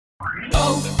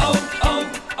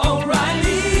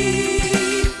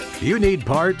O'Reilly! You need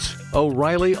parts?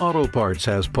 O'Reilly Auto Parts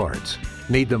has parts.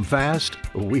 Need them fast?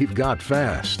 We've got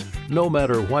fast. No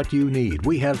matter what you need,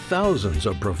 we have thousands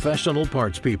of professional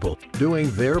parts people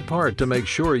doing their part to make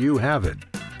sure you have it.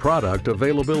 Product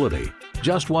availability.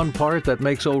 Just one part that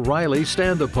makes O'Reilly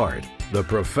stand apart. The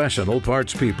professional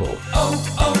parts people.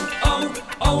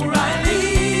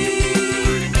 O'Reilly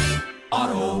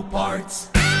Auto Parts.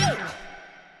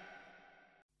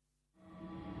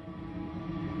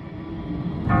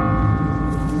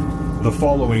 The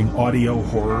following audio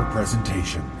horror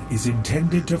presentation is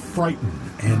intended to frighten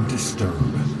and disturb.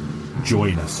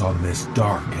 Join us on this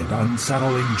dark and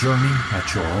unsettling journey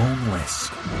at your own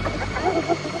risk.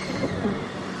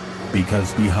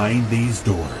 Because behind these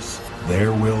doors,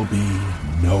 there will be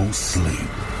no sleep.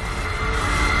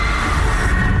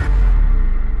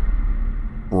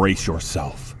 Brace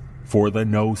yourself for the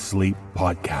No Sleep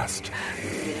Podcast.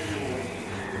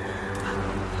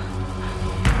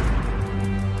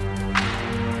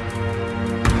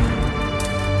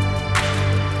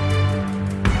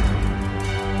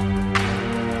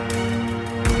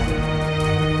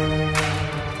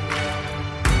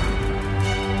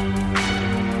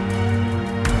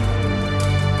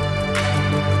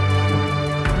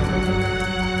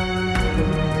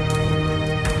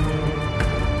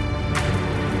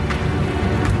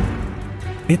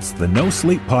 It's the No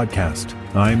Sleep Podcast.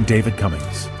 I'm David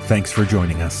Cummings. Thanks for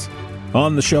joining us.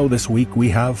 On the show this week, we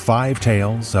have 5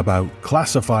 tales about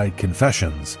classified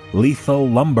confessions, lethal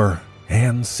lumber,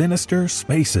 and sinister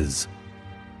spaces.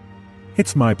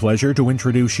 It's my pleasure to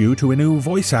introduce you to a new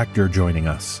voice actor joining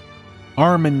us.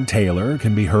 Armin Taylor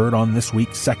can be heard on this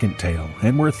week's second tale,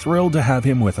 and we're thrilled to have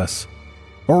him with us.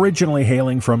 Originally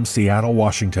hailing from Seattle,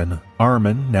 Washington,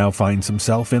 Armin now finds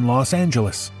himself in Los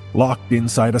Angeles, locked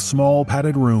inside a small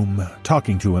padded room,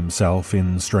 talking to himself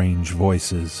in strange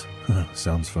voices.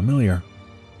 Sounds familiar.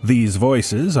 These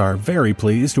voices are very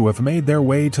pleased to have made their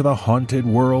way to the haunted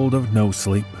world of No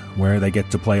Sleep, where they get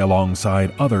to play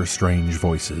alongside other strange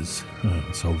voices.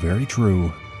 So very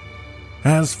true.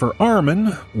 As for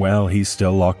Armin, well, he's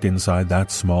still locked inside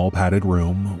that small padded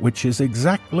room, which is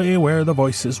exactly where the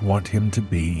voices want him to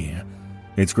be.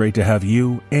 It's great to have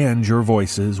you and your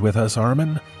voices with us,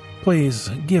 Armin. Please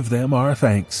give them our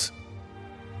thanks.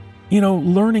 You know,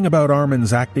 learning about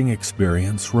Armin's acting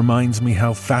experience reminds me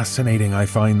how fascinating I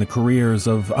find the careers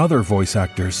of other voice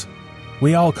actors.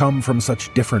 We all come from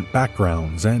such different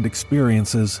backgrounds and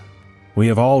experiences. We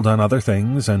have all done other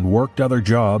things and worked other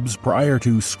jobs prior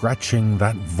to scratching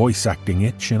that voice acting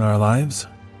itch in our lives.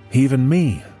 Even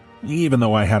me, even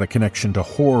though I had a connection to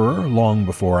horror long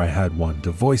before I had one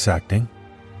to voice acting.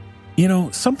 You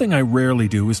know, something I rarely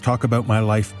do is talk about my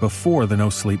life before the No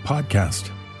Sleep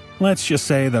Podcast. Let's just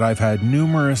say that I've had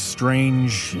numerous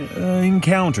strange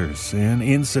encounters and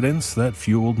incidents that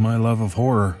fueled my love of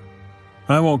horror.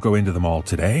 I won't go into them all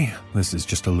today. This is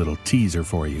just a little teaser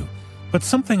for you. But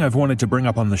something I've wanted to bring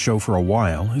up on the show for a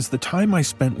while is the time I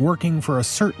spent working for a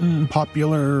certain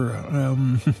popular,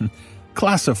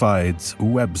 classifieds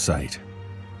website.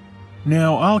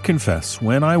 Now, I'll confess,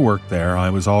 when I worked there,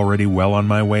 I was already well on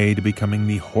my way to becoming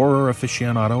the horror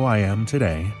aficionado I am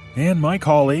today, and my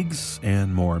colleagues,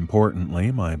 and more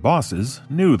importantly, my bosses,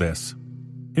 knew this.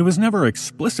 It was never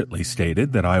explicitly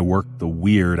stated that I worked the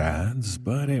weird ads,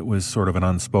 but it was sort of an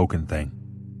unspoken thing.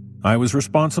 I was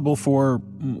responsible for,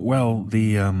 well,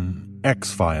 the,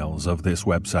 X-Files of this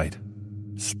website.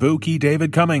 Spooky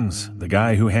David Cummings, the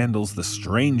guy who handles the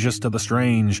strangest of the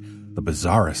strange, the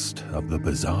bizarrest of the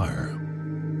bizarre.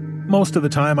 Most of the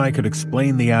time I could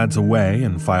explain the ads away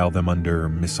and file them under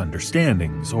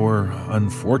misunderstandings or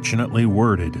unfortunately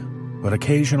worded, but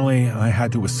occasionally I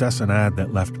had to assess an ad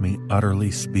that left me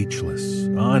utterly speechless,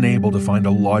 unable to find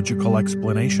a logical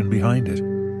explanation behind it.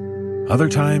 Other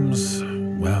times,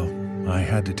 well, I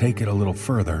had to take it a little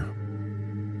further.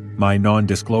 My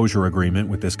non-disclosure agreement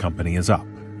with this company is up,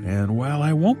 and while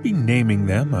I won't be naming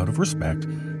them out of respect,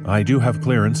 I do have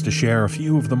clearance to share a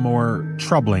few of the more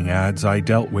troubling ads I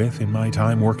dealt with in my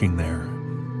time working there,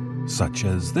 such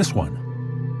as this one.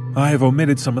 I have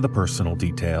omitted some of the personal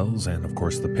details and, of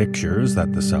course, the pictures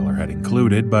that the seller had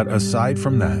included, but aside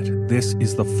from that, this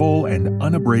is the full and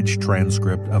unabridged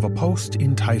transcript of a post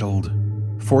entitled,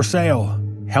 "For Sale,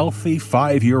 Healthy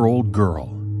 5-Year-Old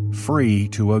Girl, Free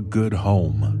to a Good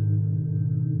Home."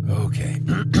 Okay,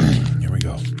 here we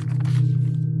go.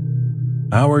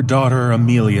 Our daughter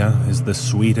Amelia is the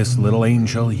sweetest little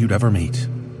angel you'd ever meet.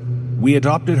 We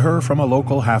adopted her from a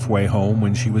local halfway home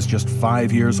when she was just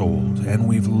 5 years old, and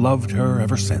we've loved her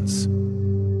ever since.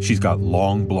 She's got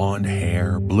long blonde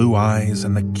hair, blue eyes,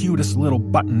 and the cutest little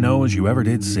button nose you ever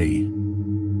did see.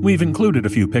 We've included a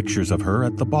few pictures of her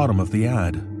at the bottom of the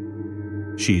ad.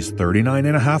 She's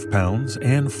 39.5 pounds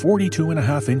and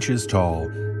 42.5 inches tall,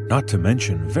 not to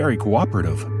mention very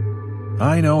cooperative.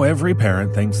 I know every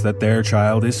parent thinks that their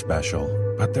child is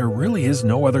special, but there really is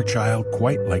no other child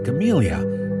quite like Amelia,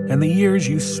 and the years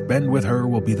you spend with her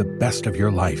will be the best of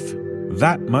your life.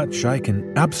 That much I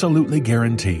can absolutely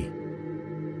guarantee.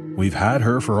 We've had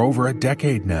her for over a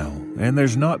decade now, and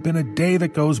there's not been a day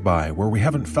that goes by where we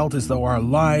haven't felt as though our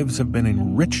lives have been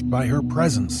enriched by her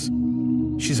presence.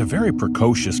 She's a very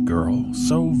precocious girl,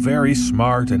 so very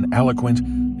smart and eloquent,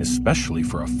 especially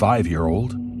for a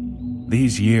 5-year-old.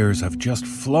 These years have just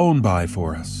flown by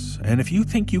for us, and if you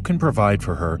think you can provide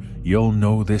for her, you'll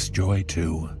know this joy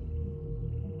too.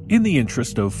 In the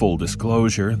interest of full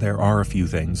disclosure, there are a few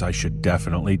things I should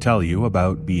definitely tell you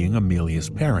about being Amelia's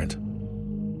parent.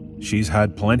 She's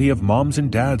had plenty of moms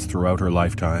and dads throughout her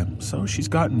lifetime, so she's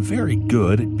gotten very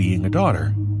good at being a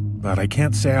daughter. But I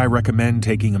can't say I recommend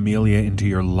taking Amelia into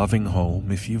your loving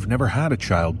home if you've never had a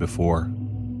child before.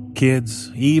 Kids,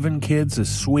 even kids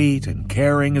as sweet and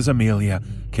caring as Amelia,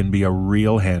 can be a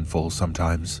real handful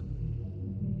sometimes.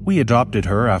 We adopted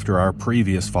her after our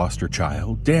previous foster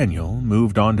child, Daniel,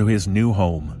 moved on to his new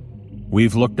home.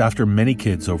 We've looked after many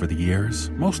kids over the years,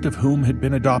 most of whom had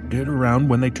been adopted around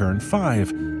when they turned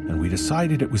 5, and we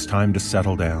decided it was time to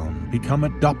settle down, become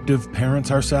adoptive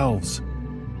parents ourselves.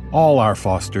 All our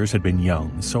fosters had been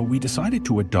young, so we decided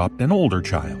to adopt an older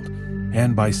child,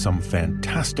 and by some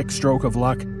fantastic stroke of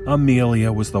luck,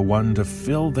 Amelia was the one to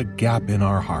fill the gap in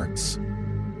our hearts.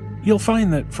 You'll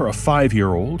find that for a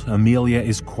 5-year-old, Amelia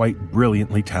is quite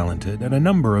brilliantly talented at a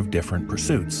number of different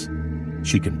pursuits.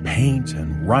 She can paint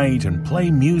and write and play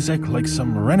music like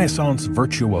some Renaissance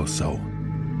virtuoso.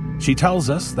 She tells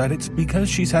us that it's because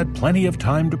she's had plenty of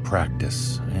time to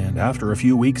practice, and after a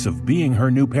few weeks of being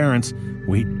her new parents,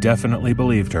 we definitely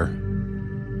believed her.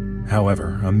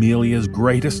 However, Amelia's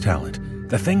greatest talent,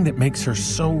 the thing that makes her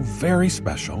so very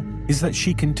special, is that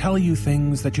she can tell you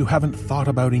things that you haven't thought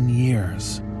about in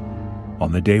years.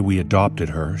 On the day we adopted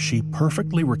her, she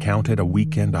perfectly recounted a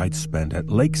weekend I'd spent at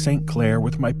Lake St. Clair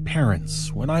with my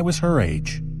parents when I was her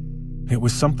age. It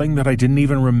was something that I didn't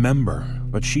even remember,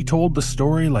 but she told the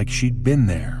story like she'd been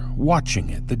there, watching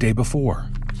it the day before.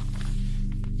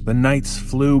 The nights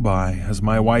flew by as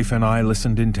my wife and I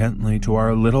listened intently to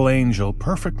our little angel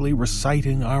perfectly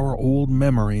reciting our old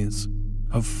memories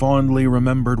of fondly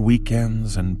remembered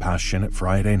weekends and passionate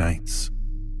Friday nights.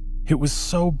 It was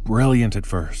so brilliant at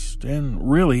first, and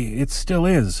really, it still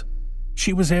is.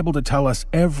 She was able to tell us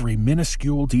every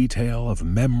minuscule detail of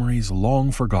memories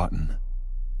long forgotten.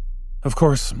 Of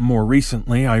course, more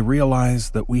recently, I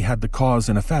realized that we had the cause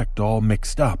and effect all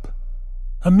mixed up.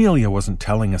 Amelia wasn't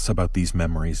telling us about these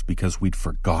memories because we'd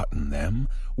forgotten them.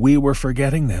 We were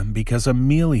forgetting them because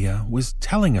Amelia was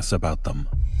telling us about them.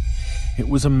 It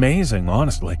was amazing,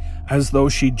 honestly, as though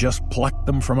she'd just plucked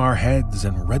them from our heads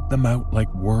and read them out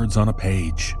like words on a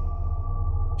page.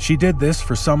 She did this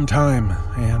for some time,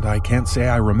 and I can't say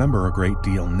I remember a great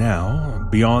deal now,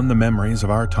 beyond the memories of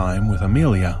our time with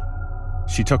Amelia.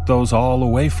 She took those all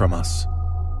away from us.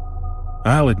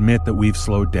 I'll admit that we've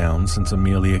slowed down since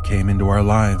Amelia came into our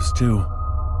lives, too.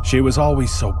 She was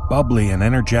always so bubbly and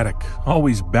energetic,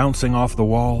 always bouncing off the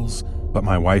walls, but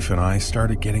my wife and I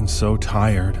started getting so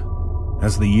tired.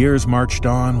 As the years marched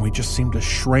on, we just seemed to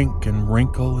shrink and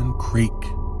wrinkle and creak,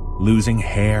 losing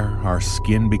hair, our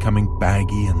skin becoming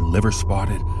baggy and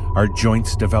liver-spotted, our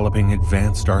joints developing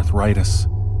advanced arthritis.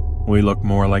 We looked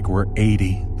more like we're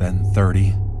 80 than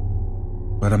 30.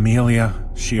 But Amelia,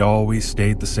 she always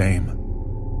stayed the same.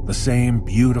 The same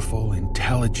beautiful,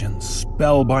 intelligent,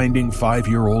 spellbinding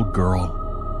 5-year-old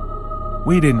girl.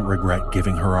 We didn't regret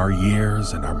giving her our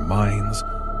years and our minds.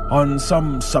 On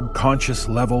some subconscious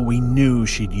level, we knew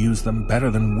she'd use them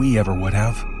better than we ever would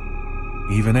have,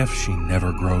 even if she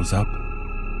never grows up.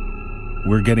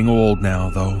 We're getting old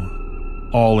now, though.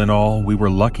 All in all, we were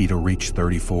lucky to reach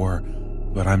 34,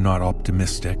 but I'm not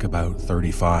optimistic about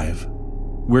 35.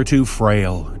 We're too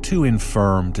frail, too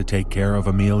infirm to take care of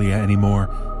Amelia anymore,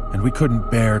 and we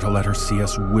couldn't bear to let her see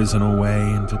us whizzing away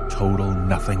into total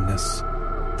nothingness.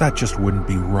 That just wouldn't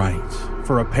be right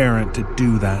for a parent to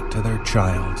do that to their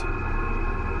child.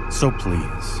 So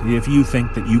please, if you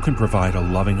think that you can provide a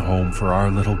loving home for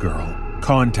our little girl,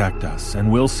 contact us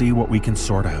and we'll see what we can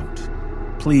sort out.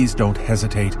 Please don't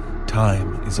hesitate.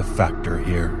 Time is a factor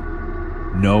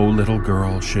here. No little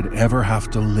girl should ever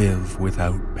have to live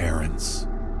without parents.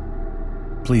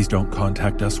 Please don't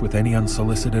contact us with any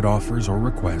unsolicited offers or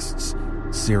requests.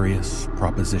 serious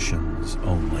propositions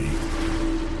only.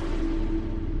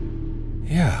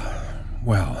 Yeah,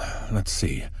 well, let's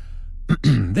see.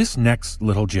 This next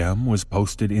little gem was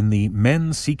posted in the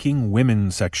Men Seeking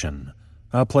Women section,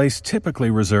 a place typically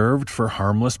reserved for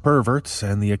harmless perverts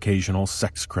and the occasional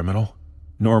sex criminal.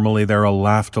 Normally they're a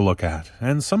laugh to look at,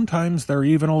 and sometimes they're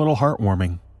even a little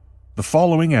heartwarming. The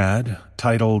following ad,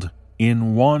 titled,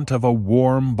 "In Want of a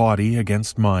Warm Body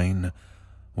Against Mine,"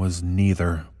 was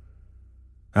neither.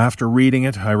 After reading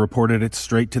it, I reported it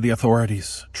straight to the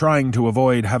authorities, trying to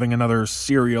avoid having another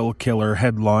serial killer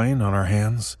headline on our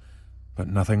hands, but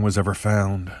nothing was ever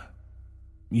found.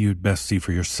 You'd best see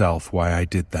for yourself why I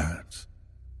did that.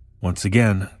 Once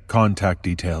again, contact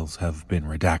details have been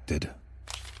redacted.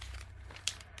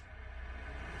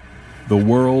 The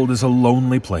world is a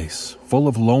lonely place, full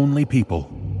of lonely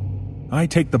people. I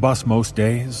take the bus most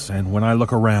days, and when I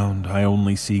look around, I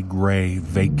only see gray,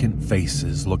 vacant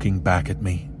faces looking back at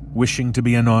me, wishing to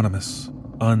be anonymous,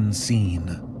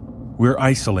 unseen. We're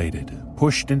isolated,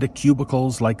 pushed into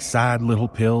cubicles like sad little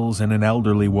pills in an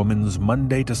elderly woman's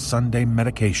Monday to Sunday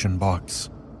medication box.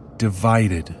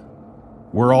 Divided.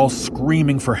 We're all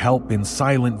screaming for help in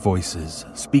silent voices,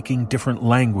 speaking different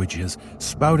languages,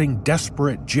 spouting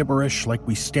desperate gibberish like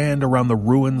we stand around the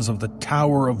ruins of the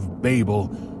Tower of Babel,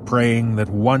 praying that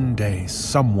one day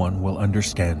someone will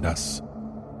understand us.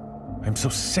 I'm so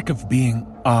sick of being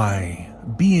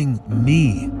being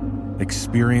me,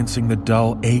 experiencing the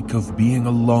dull ache of being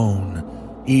alone,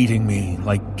 eating me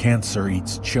like cancer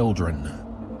eats children.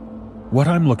 What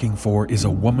I'm looking for is a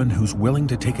woman who's willing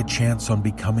to take a chance on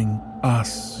becoming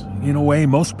us, in a way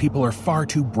most people are far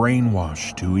too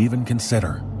brainwashed to even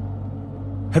consider.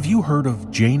 Have you heard of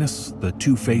Janus, the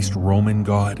two-faced Roman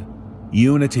god?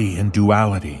 Unity and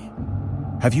duality.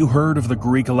 Have you heard of the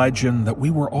Greek legend that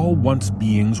we were all once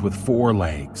beings with 4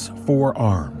 legs, 4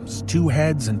 arms, 2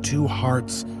 heads and 2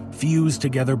 hearts, fused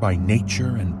together by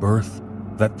nature and birth?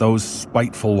 That those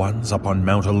spiteful ones up on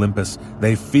Mount Olympus,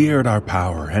 they feared our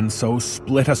power and so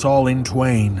split us all in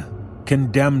twain,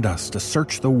 condemned us to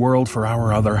search the world for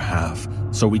our other half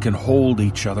so we can hold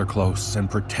each other close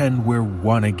and pretend we're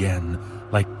one again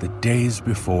like the days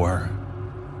before.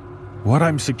 What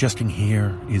I'm suggesting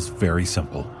here is very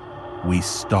simple. We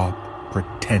stop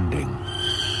pretending.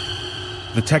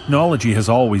 The technology has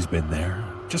always been there,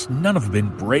 just none have been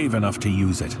brave enough to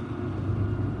use it.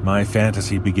 My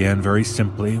fantasy began very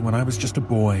simply when I was just a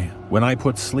boy, when I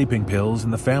put sleeping pills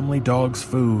in the family dog's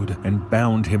food and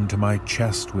bound him to my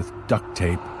chest with duct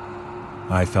tape.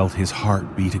 I felt his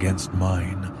heart beat against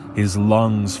mine, his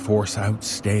lungs force out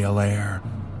stale air,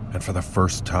 and for the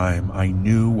first time I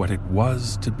knew what it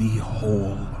was to be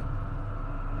whole.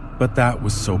 But that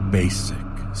was so basic,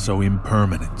 so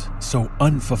impermanent, so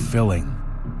unfulfilling.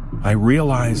 I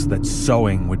realized that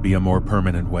sewing would be a more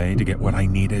permanent way to get what I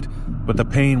needed, but the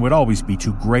pain would always be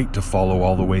too great to follow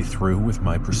all the way through with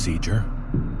my procedure.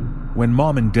 When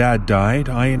Mom and Dad died,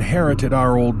 I inherited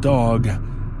our old dog,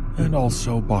 and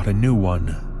also bought a new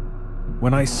one.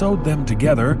 When I sewed them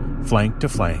together, flank to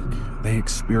flank, they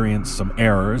experienced some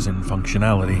errors in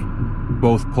functionality.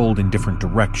 Both pulled in different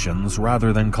directions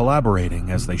rather than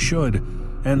collaborating as they should,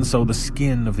 and so the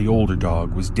skin of the older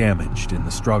dog was damaged in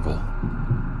the struggle.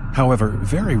 However,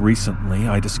 very recently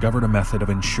I discovered a method of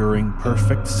ensuring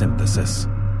perfect synthesis.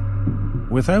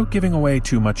 Without giving away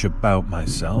too much about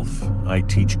myself, I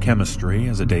teach chemistry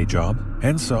as a day job,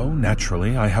 and so,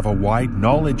 naturally, I have a wide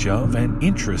knowledge of and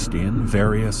interest in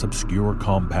various obscure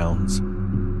compounds.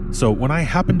 So when I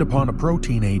happened upon a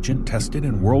protein agent tested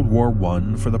in World War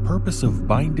I for the purpose of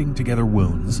binding together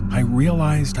wounds, I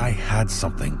realized I had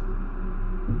something.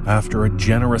 After a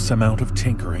generous amount of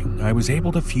tinkering, I was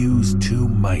able to fuse 2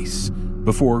 mice,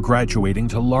 before graduating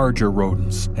to larger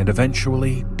rodents and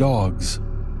eventually dogs.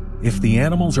 If the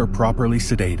animals are properly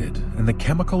sedated and the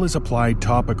chemical is applied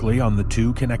topically on the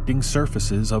 2 connecting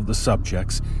surfaces of the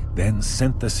subjects, then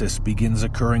synthesis begins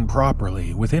occurring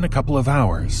properly within a couple of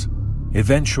hours.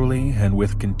 Eventually, and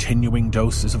with continuing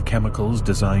doses of chemicals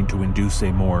designed to induce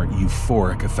a more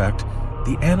euphoric effect,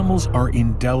 the animals are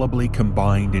indelibly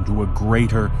combined into a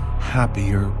greater,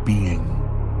 happier being.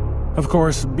 Of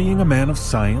course, being a man of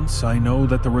science, I know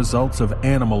that the results of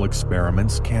animal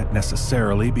experiments can't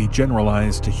necessarily be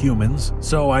generalized to humans,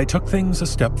 so I took things a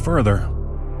step further.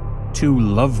 2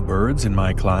 lovebirds in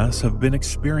my class have been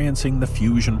experiencing the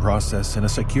fusion process in a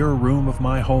secure room of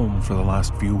my home for the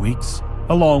last few weeks,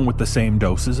 along with the same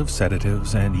doses of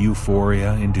sedatives and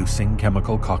euphoria-inducing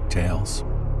chemical cocktails.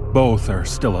 Both are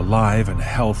still alive and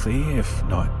healthy, if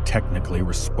not technically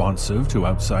responsive to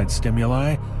outside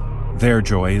stimuli. Their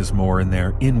joy is more in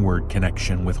their inward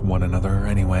connection with one another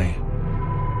anyway.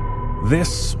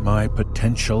 This, my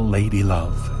potential lady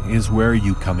love, is where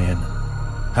you come in.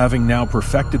 Having now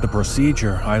perfected the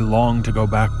procedure, I long to go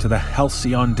back to the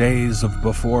halcyon days of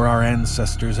before our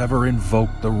ancestors ever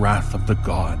invoked the wrath of the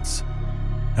gods.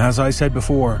 As I said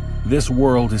before, this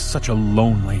world is such a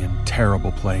lonely and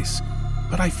terrible place,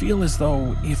 but I feel as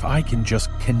though if I can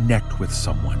just connect with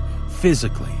someone,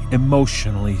 physically,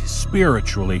 emotionally,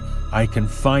 spiritually, I can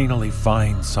finally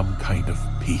find some kind of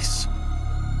peace.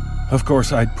 Of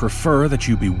course, I'd prefer that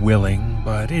you be willing,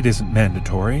 but it isn't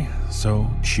mandatory, so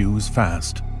choose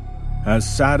fast.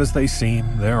 As sad as they seem,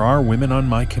 there are women on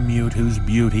my commute whose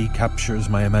beauty captures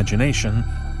my imagination,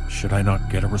 should I not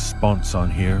get a response on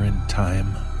here in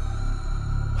time.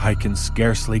 I can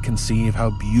scarcely conceive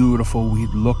how beautiful we'd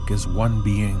look as one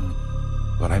being,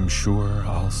 but I'm sure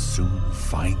I'll soon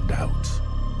find out.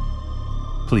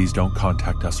 Please don't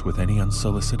contact us with any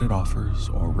unsolicited offers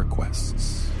or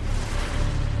requests.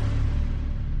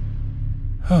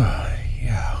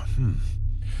 Yeah.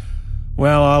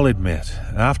 Well, I'll admit,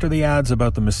 after the ads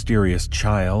about the mysterious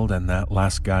child and that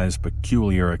last guy's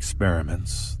peculiar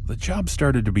experiments, the job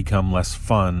started to become less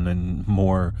fun and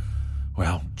more,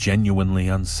 genuinely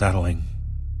unsettling.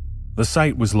 The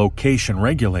site was location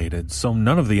regulated, so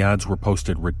none of the ads were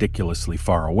posted ridiculously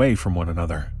far away from one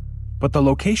another. But the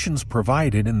locations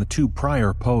provided in the 2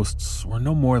 prior posts were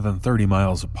no more than 30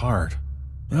 miles apart.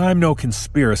 I'm no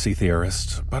conspiracy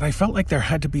theorist, but I felt like there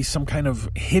had to be some kind of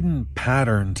hidden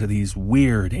pattern to these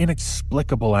weird,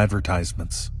 inexplicable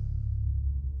advertisements.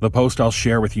 The post I'll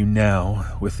share with you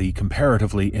now, with the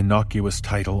comparatively innocuous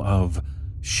title of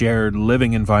Shared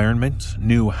Living Environment,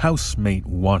 New Housemate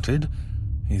Wanted,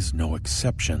 is no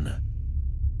exception.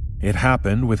 It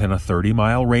happened within a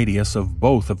 30-mile radius of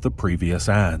both of the previous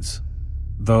ads.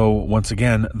 Though, once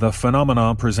again, the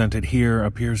phenomenon presented here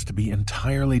appears to be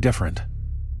entirely different.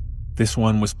 This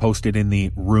one was posted in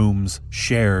the Rooms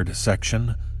Shared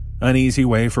section, an easy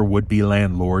way for would-be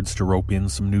landlords to rope in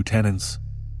some new tenants.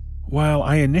 While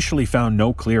I initially found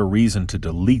no clear reason to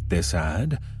delete this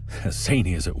ad, as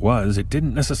zany as it was, it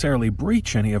didn't necessarily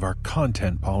breach any of our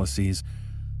content policies.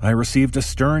 I received a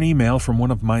stern email from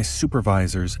one of my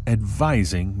supervisors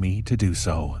advising me to do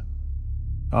so.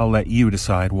 I'll let you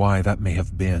decide why that may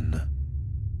have been.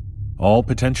 All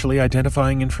potentially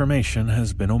identifying information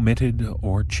has been omitted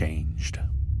or changed.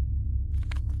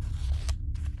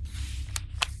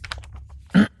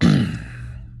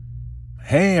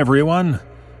 Hey everyone!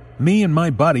 Me and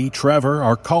my buddy Trevor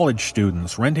are college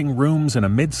students renting rooms in a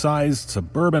mid-sized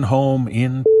suburban home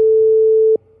in...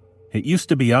 It used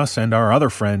to be us and our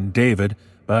other friend David,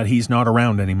 but he's not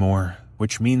around anymore,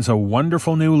 which means a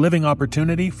wonderful new living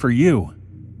opportunity for you.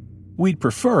 We'd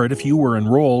prefer it if you were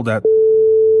enrolled at...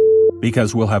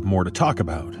 because we'll have more to talk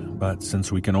about, but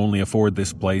since we can only afford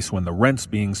this place when the rent's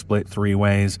being split 3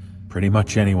 ways, pretty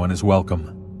much anyone is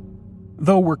welcome.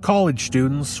 Though we're college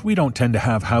students, we don't tend to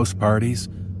have house parties.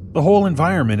 The whole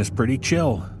environment is pretty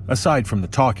chill, aside from the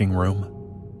talking room.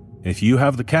 If you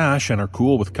have the cash and are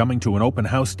cool with coming to an open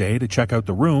house day to check out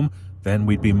the room, then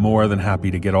we'd be more than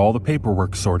happy to get all the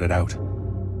paperwork sorted out.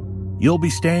 You'll be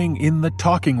staying in the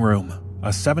talking room,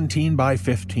 a 17 by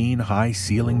 15 high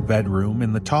ceiling bedroom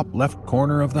in the top left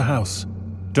corner of the house.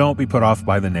 Don't be put off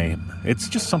by the name. It's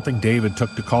just something David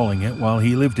took to calling it while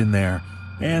he lived in there,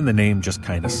 and the name just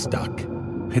kinda stuck.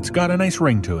 It's got a nice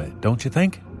ring to it, don't you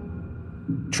think?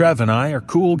 Trev and I are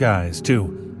cool guys,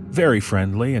 too. Very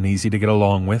friendly and easy to get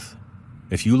along with.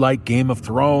 If you like Game of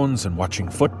Thrones and watching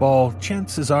football,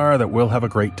 chances are that we'll have a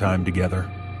great time together.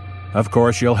 Of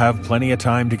course, you'll have plenty of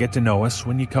time to get to know us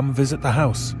when you come visit the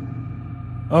house.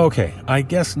 Okay, I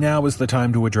guess now is the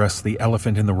time to address the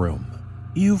elephant in the room.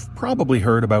 You've probably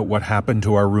heard about what happened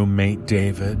to our roommate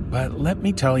David, but let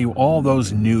me tell you, all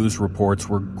those news reports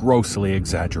were grossly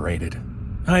exaggerated.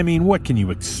 I mean, what can you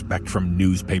expect from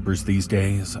newspapers these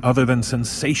days, other than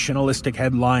sensationalistic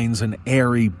headlines and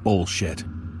airy bullshit?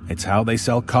 It's how they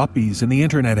sell copies in the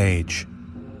internet age.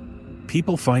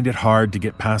 People find it hard to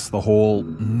get past the whole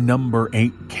number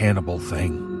 8 cannibal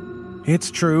thing.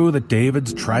 It's true that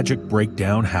David's tragic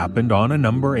breakdown happened on a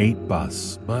number 8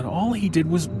 bus, but all he did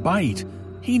was bite.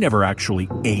 He never actually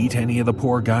ate any of the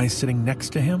poor guys sitting next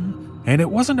to him, and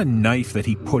it wasn't a knife that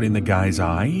he put in the guy's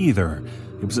eye either.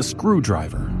 It was a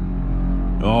screwdriver.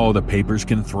 Oh, the papers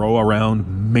can throw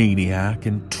around maniac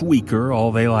and tweaker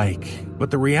all they like, but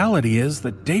the reality is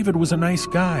that David was a nice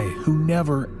guy who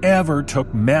never ever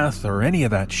took meth or any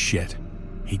of that shit.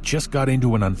 He just got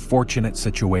into an unfortunate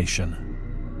situation.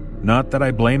 Not that I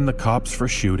blame the cops for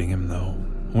shooting him, though.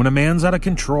 When a man's out of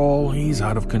control, he's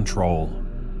out of control.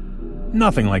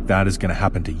 Nothing like that is going to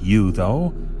happen to you,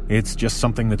 though. It's just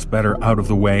something that's better out of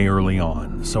the way early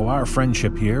on, so our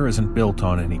friendship here isn't built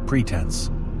on any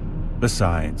pretense.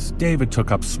 Besides, David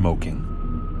took up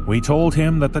smoking. We told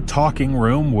him that the talking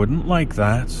room wouldn't like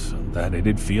that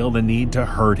it'd feel the need to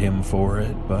hurt him for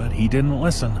it, but he didn't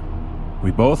listen.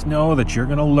 We both know that you're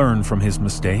going to learn from his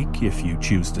mistake if you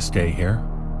choose to stay here.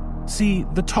 See,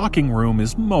 the talking room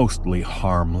is mostly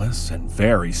harmless and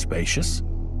very spacious.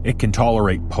 It can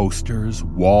tolerate posters,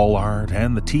 wall art,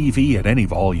 and the TV at any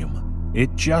volume.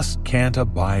 It just can't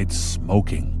abide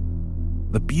smoking.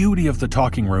 The beauty of the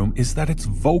talking room is that it's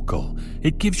vocal.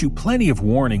 It gives you plenty of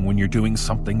warning when you're doing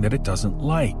something that it doesn't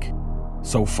like.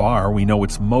 So far, we know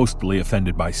it's mostly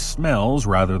offended by smells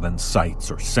rather than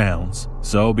sights or sounds,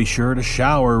 so be sure to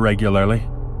shower regularly.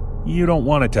 You don't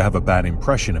want it to have a bad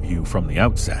impression of you from the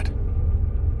outset.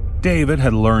 David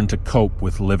had learned to cope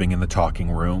with living in the talking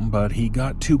room, but he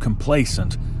got too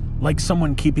complacent, like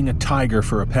someone keeping a tiger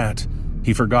for a pet.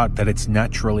 He forgot that it's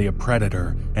naturally a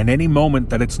predator, and any moment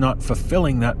that it's not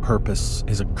fulfilling that purpose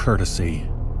is a courtesy.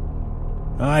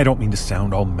 I don't mean to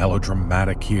sound all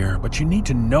melodramatic here, but you need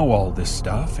to know all this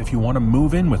stuff if you want to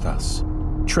move in with us.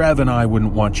 Trev and I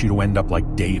wouldn't want you to end up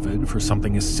like David for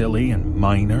something as silly and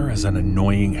minor as an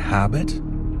annoying habit.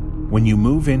 When you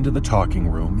move into the talking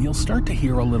room, you'll start to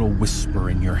hear a little whisper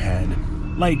in your head,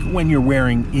 like when you're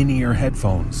wearing in-ear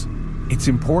headphones. It's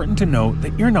important to note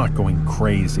that you're not going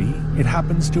crazy. It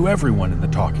happens to everyone in the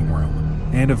talking room.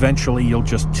 And eventually you'll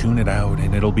just tune it out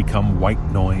and it'll become white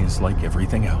noise like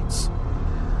everything else.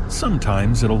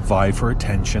 Sometimes it'll vie for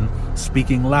attention,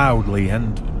 speaking loudly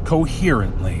and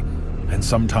coherently. And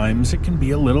sometimes it can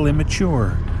be a little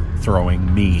immature,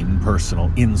 throwing mean personal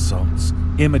insults,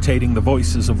 imitating the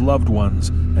voices of loved ones,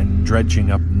 and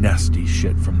dredging up nasty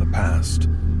shit from the past.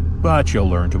 But you'll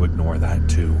learn to ignore that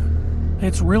too.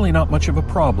 It's really not much of a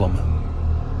problem.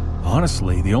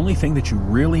 Honestly, the only thing that you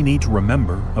really need to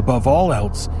remember, above all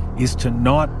else, is to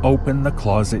not open the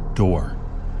closet door.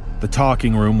 The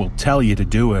talking room will tell you to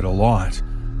do it a lot,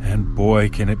 and boy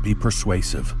can it be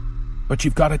persuasive. But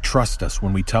you've got to trust us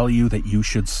when we tell you that you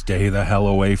should stay the hell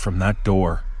away from that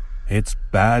door. It's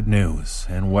bad news,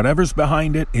 and whatever's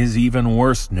behind it is even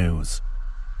worse news.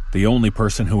 The only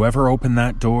person who ever opened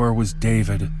that door was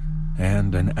David,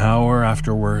 and an hour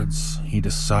afterwards, he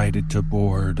decided to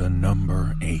board a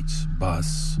number 8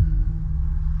 bus.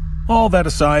 All that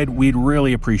aside, we'd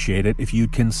really appreciate it if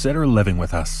you'd consider living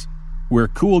with us. We're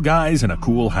cool guys in a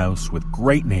cool house with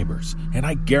great neighbors, and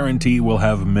I guarantee we'll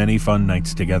have many fun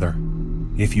nights together.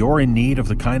 If you're in need of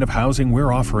the kind of housing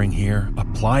we're offering here,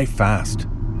 apply fast.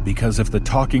 Because if the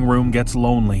talking room gets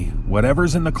lonely,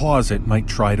 whatever's in the closet might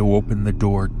try to open the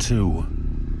door too.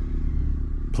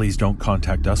 Please don't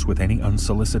contact us with any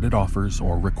unsolicited offers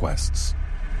or requests.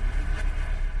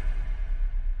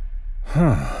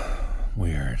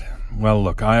 Weird. Well,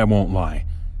 look, I won't lie.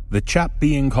 The chap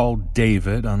being called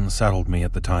David unsettled me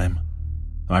at the time.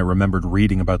 I remembered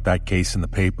reading about that case in the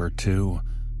paper, too.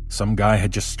 Some guy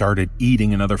had just started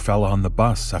eating another fella on the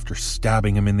bus after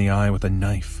stabbing him in the eye with a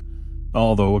knife.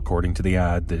 Although, according to the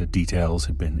ad, the details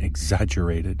had been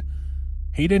exaggerated.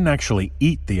 He didn't actually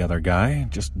eat the other guy,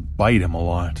 just bite him a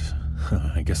lot.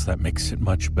 I guess that makes it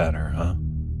much better, huh?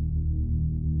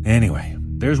 Anyway,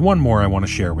 there's one more I want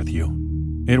to share with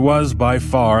you. It was by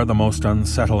far the most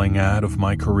unsettling ad of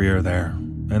my career there,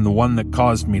 and the one that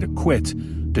caused me to quit,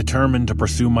 determined to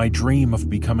pursue my dream of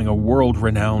becoming a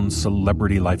world-renowned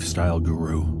celebrity lifestyle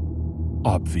guru.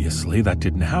 Obviously, that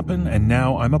didn't happen, and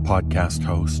now I'm a podcast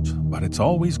host, but it's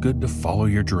always good to follow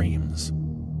your dreams.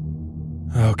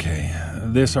 Okay,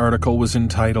 this article was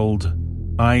entitled,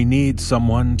 "I Need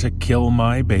Someone to Kill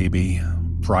My Baby.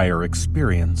 Prior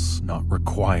Experience Not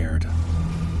Required."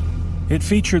 It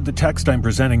featured the text I'm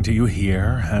presenting to you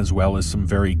here, as well as some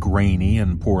very grainy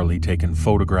and poorly taken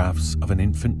photographs of an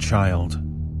infant child.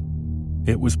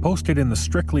 It was posted in the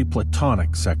strictly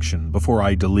platonic section before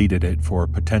I deleted it for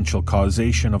potential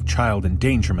causation of child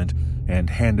endangerment and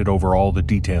handed over all the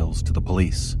details to the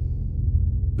police.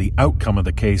 The outcome of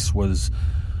the case was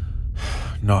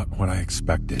not what I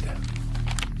expected.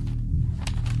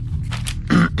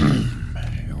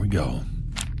 Here we go.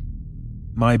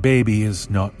 My baby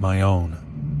is not my own.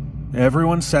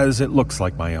 Everyone says it looks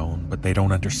like my own, but they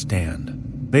don't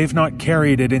understand. They've not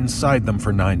carried it inside them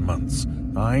for 9 months.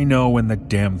 I know when the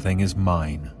damn thing is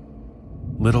mine.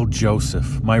 Little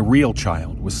Joseph, my real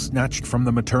child, was snatched from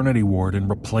the maternity ward and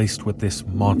replaced with this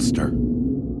monster.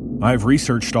 I've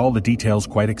researched all the details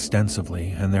quite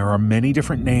extensively, and there are many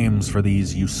different names for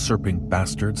these usurping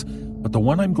bastards, but the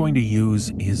one I'm going to use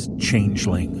is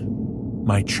Changeling.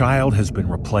 My child has been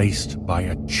replaced by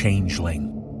a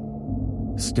changeling.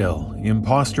 Still,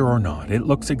 imposter or not, it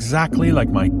looks exactly like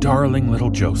my darling little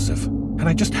Joseph, and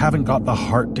I just haven't got the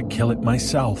heart to kill it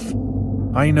myself.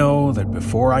 I know that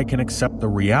before I can accept the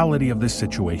reality of this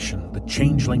situation, the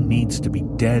changeling needs to be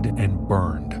dead and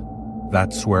burned.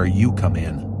 That's where you come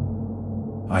in.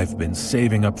 I've been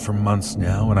saving up for months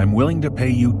now, and I'm willing to pay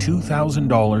you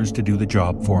 $2,000 to do the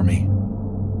job for me.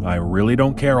 I really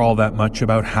don't care all that much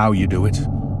about how you do it.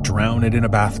 Drown it in a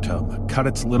bathtub, cut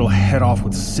its little head off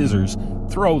with scissors,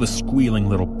 throw the squealing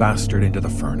little bastard into the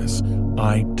furnace.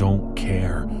 I don't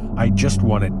care. I just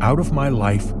want it out of my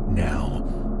life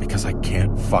now, because I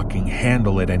can't fucking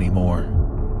handle it anymore.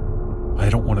 I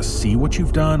don't want to see what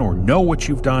you've done or know what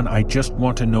you've done. I just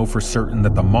want to know for certain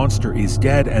that the monster is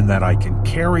dead and that I can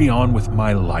carry on with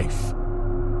my life.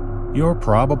 You're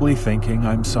probably thinking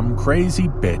I'm some crazy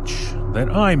bitch, that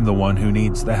I'm the one who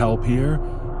needs the help here,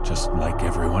 just like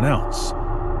everyone else.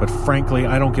 But frankly,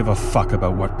 I don't give a fuck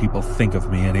about what people think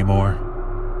of me anymore.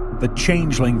 The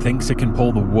changeling thinks it can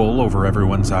pull the wool over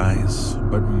everyone's eyes,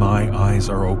 but my eyes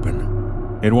are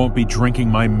open. It won't be drinking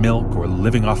my milk or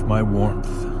living off my warmth.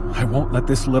 I won't let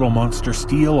this little monster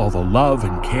steal all the love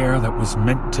and care that was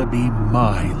meant to be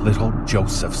my little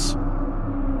Joseph's.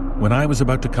 When I was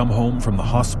about to come home from the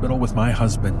hospital with my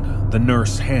husband, the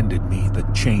nurse handed me the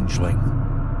changeling.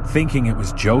 Thinking it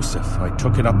was Joseph, I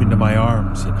took it up into my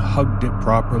arms and hugged it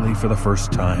properly for the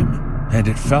first time, and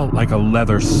it felt like a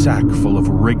leather sack full of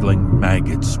wriggling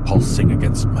maggots pulsing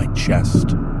against my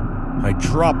chest. I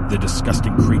dropped the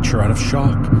disgusting creature out of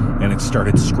shock, and it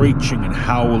started screeching and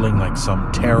howling like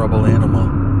some terrible animal.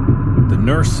 The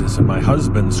nurses and my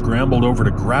husband scrambled over to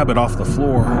grab it off the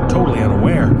floor, totally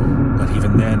unaware, but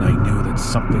even then I knew that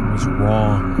something was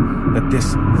wrong, that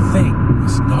this thing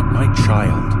was not my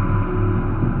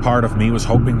child. Part of me was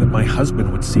hoping that my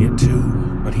husband would see it too,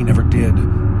 but he never did,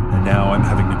 and now I'm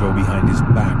having to go behind his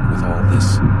back with all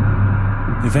this.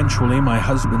 Eventually, my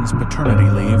husband's paternity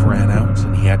leave ran out,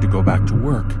 and he had to go back to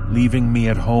work, leaving me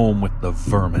at home with the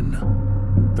vermin.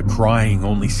 The crying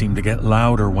only seemed to get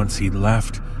louder once he'd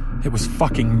left. It was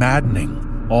fucking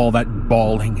maddening, all that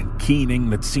bawling and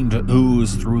keening that seemed to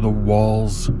ooze through the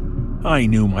walls. I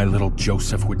knew my little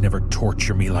Joseph would never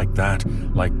torture me like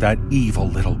that evil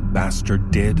little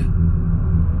bastard did.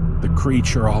 The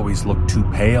creature always looked too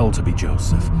pale to be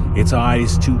Joseph, its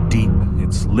eyes too deep,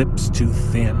 its lips too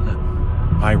thin.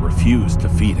 I refused to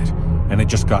feed it, and it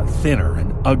just got thinner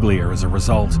and uglier as a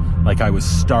result, like I was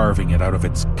starving it out of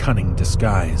its cunning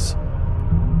disguise.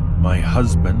 My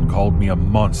husband called me a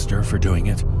monster for doing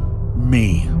it.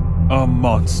 Me, a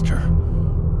monster.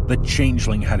 The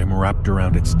changeling had him wrapped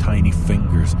around its tiny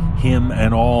fingers, him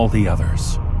and all the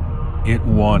others. It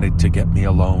wanted to get me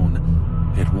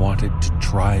alone. It wanted to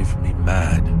drive me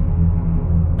mad.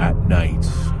 At night,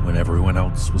 when everyone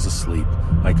else was asleep,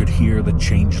 I could hear the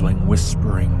changeling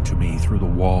whispering to me through the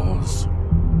walls.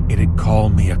 It'd call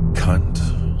me a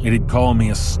cunt. It'd call me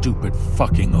a stupid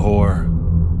fucking whore.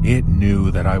 It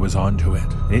knew that I was onto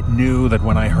it. It knew that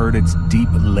when I heard its deep,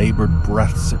 labored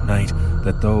breaths at night,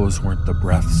 that those weren't the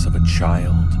breaths of a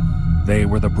child. They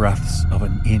were the breaths of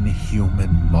an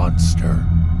inhuman monster.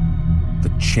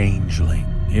 The changeling.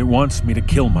 It wants me to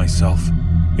kill myself.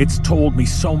 It's told me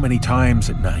so many times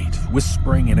at night,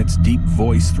 whispering in its deep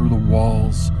voice through the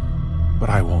walls. But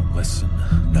I won't listen.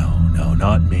 No,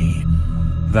 not me.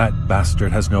 That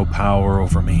bastard has no power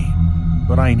over me.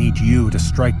 But I need you to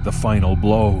strike the final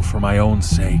blow for my own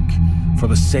sake, for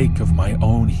the sake of my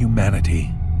own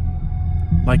humanity.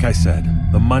 Like I said,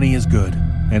 the money is good,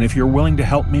 and if you're willing to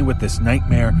help me with this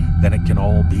nightmare, then it can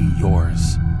all be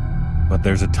yours. But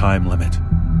there's a time limit,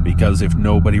 because if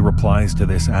nobody replies to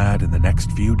this ad in the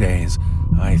next few days,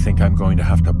 I think I'm going to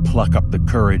have to pluck up the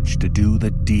courage to do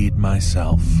the deed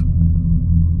myself.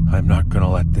 I'm not going to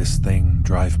let this thing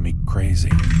drive me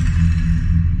crazy.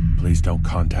 Please don't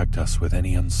contact us with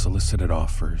any unsolicited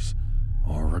offers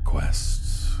or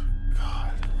requests.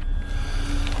 God.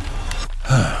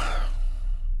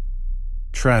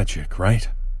 Tragic, right?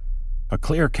 A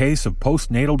clear case of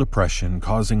postnatal depression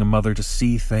causing a mother to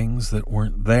see things that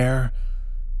weren't there.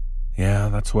 Yeah,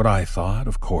 that's what I thought,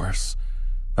 of course.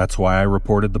 That's why I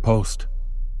reported the post.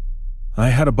 I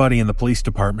had a buddy in the police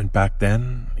department back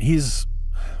then. He's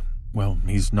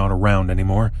not around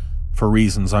anymore. For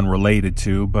reasons unrelated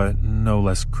to, but no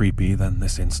less creepy than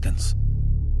this instance.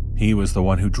 He was the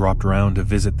one who dropped around to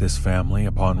visit this family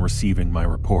upon receiving my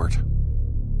report.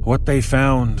 What they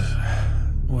found,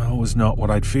 was not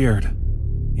what I'd feared.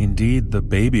 Indeed, the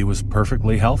baby was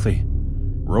perfectly healthy.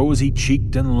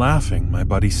 Rosy-cheeked and laughing, my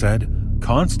buddy said.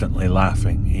 Constantly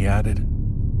laughing, he added.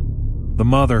 The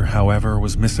mother, however,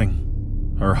 was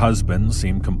missing. Her husband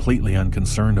seemed completely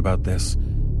unconcerned about this.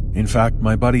 In fact,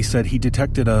 my buddy said he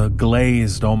detected a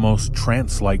glazed, almost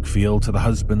trance-like feel to the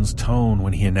husband's tone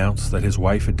when he announced that his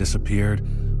wife had disappeared,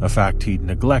 a fact he'd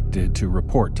neglected to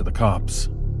report to the cops.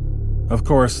 Of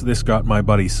course, this got my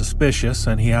buddy suspicious,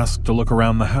 and he asked to look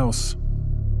around the house.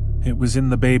 It was in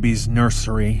the baby's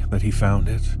nursery that he found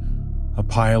it. A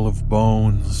pile of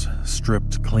bones,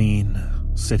 stripped clean,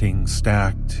 sitting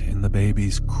stacked in the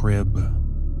baby's crib.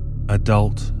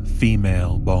 Adult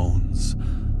female bones,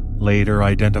 later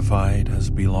identified as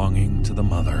belonging to the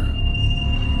mother.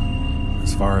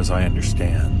 As far as I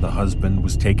understand, the husband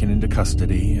was taken into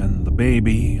custody, and the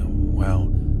baby,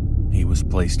 well, he was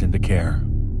placed into care.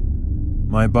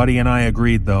 My buddy and I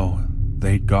agreed, though,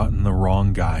 they'd gotten the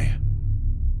wrong guy.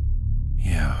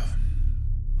 Yeah,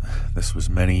 this was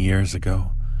many years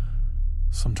ago.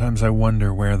 Sometimes I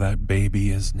wonder where that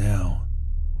baby is now.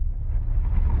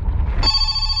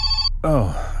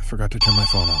 Oh, I forgot to turn my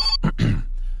phone off.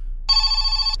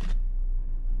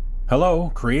 Hello,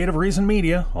 Creative Reason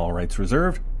Media, all rights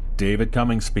reserved. David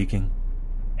Cummings speaking.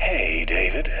 Hey,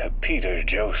 David. Peter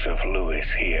Joseph Lewis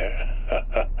here.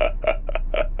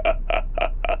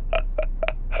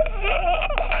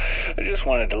 I just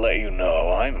wanted to let you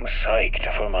know I'm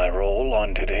psyched for my role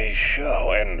on today's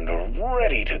show and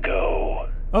ready to go.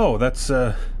 Oh, that's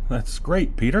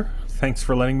great, Peter. Thanks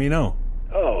for letting me know.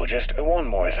 Oh, just one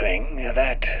more thing.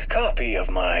 That copy of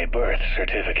my birth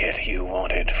certificate you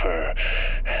wanted for,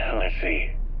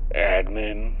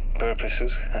 admin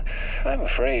purposes. I'm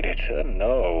afraid it's a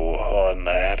no on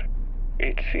that.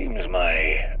 It seems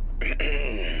my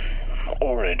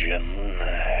origin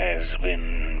has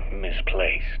been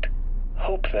misplaced.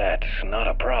 Hope that's not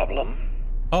a problem.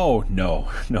 Oh, no,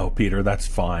 Peter, that's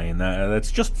fine.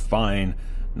 That's just fine.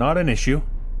 Not an issue.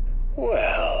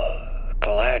 Well,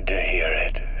 glad to hear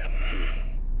it.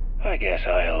 I guess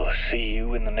I'll see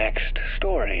you in the next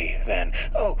story, then.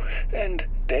 Oh, and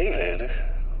David,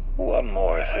 one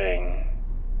more thing.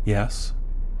 Yes?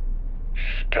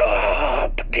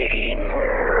 Stop digging.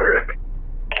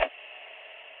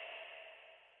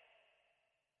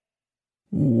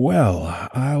 Well,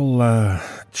 I'll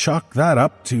chalk that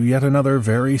up to yet another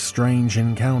very strange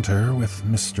encounter with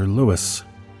Mr. Lewis.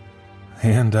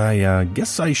 And I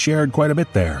guess I shared quite a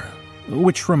bit there.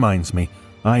 Which reminds me,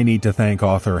 I need to thank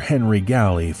author Henry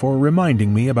Galley for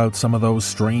reminding me about some of those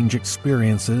strange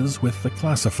experiences with the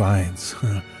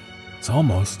classifieds. It's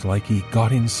almost like he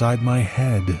got inside my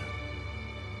head.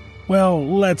 Well,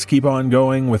 let's keep on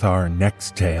going with our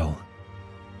next tale.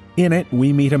 In it,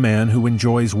 we meet a man who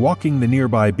enjoys walking the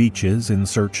nearby beaches in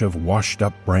search of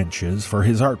washed-up branches for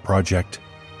his art project.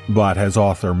 But as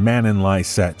author Manon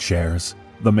Lysette shares,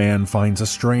 the man finds a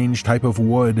strange type of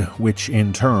wood, which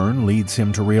in turn leads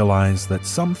him to realize that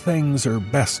some things are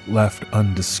best left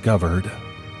undiscovered.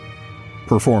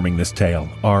 Performing this tale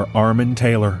are Armin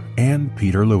Taylor and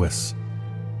Peter Lewis.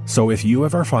 So if you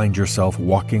ever find yourself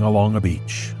walking along a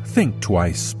beach, think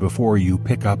twice before you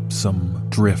pick up some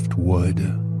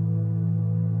driftwood.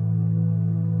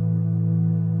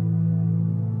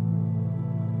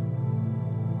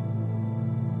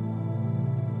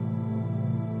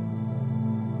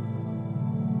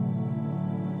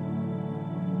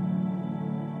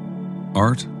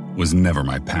 Art was never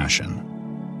my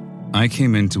passion. I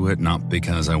came into it not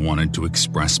because I wanted to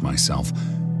express myself,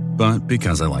 but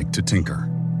because I liked to tinker.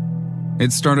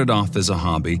 It started off as a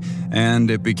hobby,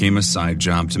 and it became a side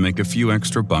job to make a few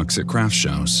extra bucks at craft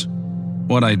shows.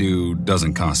 What I do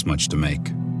doesn't cost much to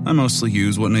make. I mostly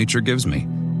use what nature gives me.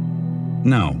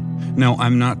 No,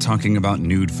 I'm not talking about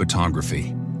nude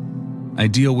photography. I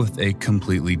deal with a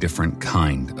completely different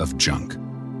kind of junk.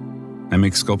 I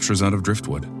make sculptures out of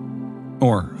driftwood.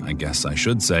 Or, I guess I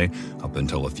should say, up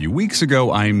until a few weeks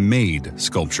ago, I made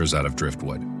sculptures out of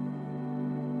driftwood.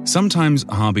 Sometimes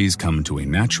hobbies come to a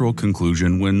natural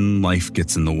conclusion when life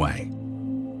gets in the way.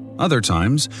 Other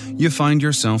times, you find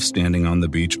yourself standing on the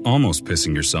beach almost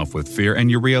pissing yourself with fear and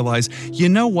you realize, you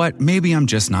know what, maybe I'm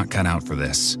just not cut out for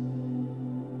this.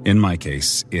 In my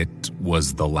case, it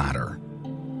was the latter.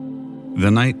 The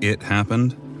night it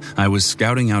happened, I was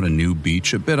scouting out a new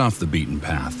beach a bit off the beaten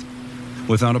path.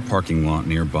 Without a parking lot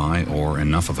nearby or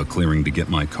enough of a clearing to get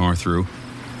my car through,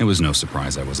 it was no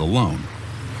surprise I was alone.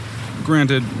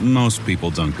 Granted, most people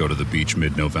don't go to the beach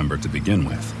mid-November to begin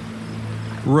with.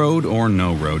 Road or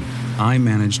no road, I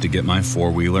managed to get my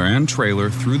four-wheeler and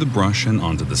trailer through the brush and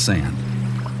onto the sand.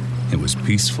 It was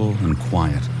peaceful and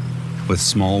quiet, with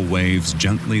small waves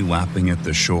gently lapping at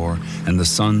the shore and the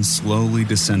sun slowly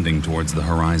descending towards the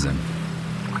horizon.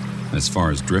 As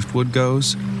far as driftwood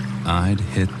goes, I'd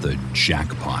hit the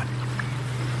jackpot.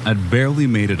 I'd barely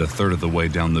made it a third of the way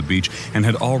down the beach and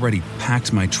had already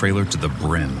packed my trailer to the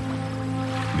brim.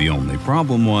 The only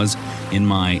problem was, in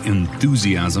my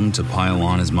enthusiasm to pile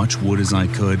on as much wood as I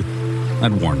could,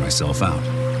 I'd worn myself out.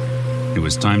 It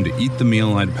was time to eat the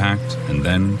meal I'd packed and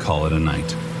then call it a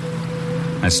night.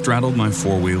 I straddled my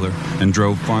four-wheeler and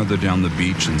drove farther down the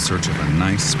beach in search of a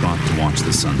nice spot to watch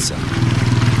the sunset,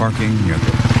 parking near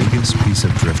the biggest piece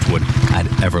of driftwood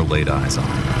I'd ever laid eyes on.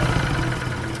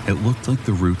 It looked like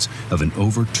the roots of an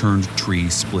overturned tree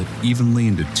split evenly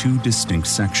into two distinct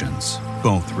sections,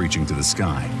 both reaching to the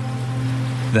sky.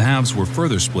 The halves were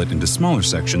further split into smaller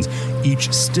sections,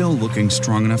 each still looking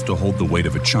strong enough to hold the weight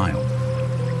of a child.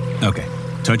 Okay,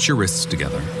 touch your wrists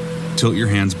together, tilt your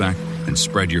hands back, and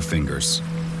spread your fingers.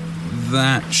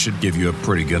 That should give you a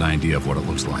pretty good idea of what it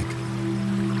looks like.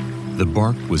 The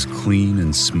bark was clean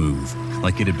and smooth,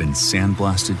 like it had been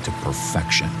sandblasted to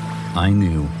perfection. I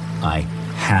knew I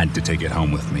had to take it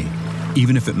home with me.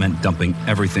 Even if it meant dumping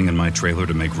everything in my trailer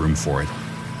to make room for it,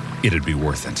 it'd be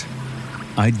worth it.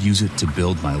 I'd use it to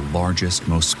build my largest,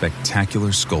 most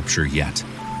spectacular sculpture yet.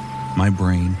 My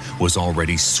brain was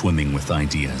already swimming with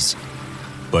ideas.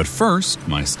 But first,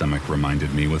 my stomach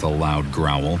reminded me with a loud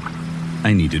growl,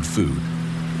 I needed food.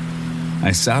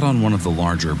 I sat on one of the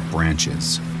larger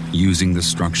branches, using the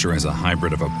structure as a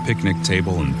hybrid of a picnic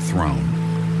table and throne.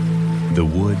 The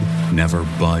wood never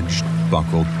budged,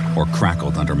 buckled, or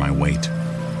crackled under my weight,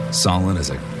 solid as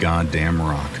a goddamn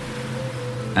rock.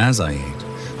 As I ate,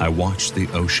 I watched the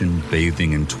ocean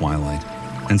bathing in twilight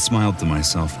and smiled to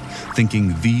myself,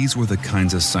 thinking these were the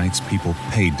kinds of sights people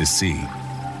paid to see.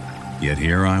 Yet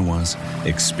here I was,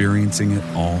 experiencing it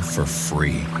all for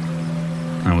free.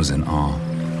 I was in awe.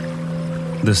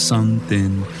 The sun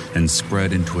thinned and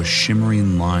spread into a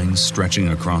shimmering line stretching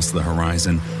across the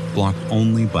horizon, blocked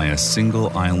only by a single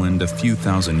island a few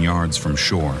thousand yards from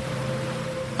shore.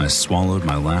 I swallowed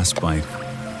my last bite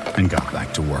and got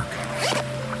back to work.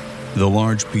 The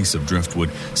large piece of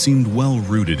driftwood seemed well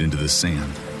rooted into the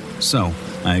sand, so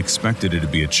I expected it to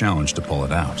be a challenge to pull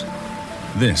it out.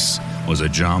 This was a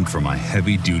job for my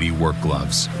heavy-duty work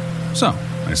gloves, so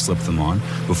I slipped them on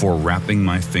before wrapping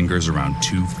my fingers around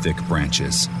two thick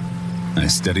branches. I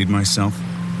steadied myself,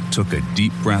 took a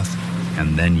deep breath,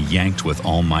 and then yanked with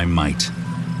all my might.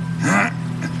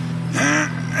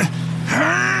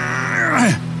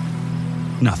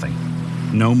 Nothing.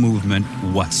 No movement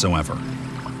whatsoever.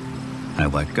 I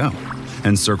let go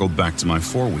and circled back to my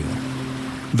four-wheeler.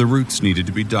 The roots needed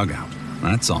to be dug out,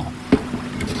 that's all.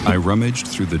 I rummaged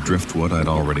through the driftwood I'd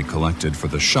already collected for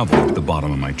the shovel at the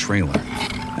bottom of my trailer,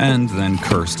 and then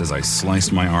cursed as I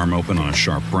sliced my arm open on a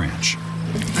sharp branch.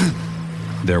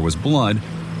 There was blood,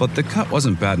 but the cut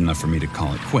wasn't bad enough for me to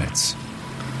call it quits.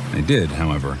 I did,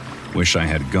 however, wish I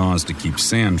had gauze to keep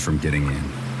sand from getting in.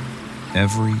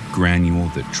 Every granule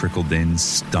that trickled in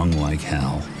stung like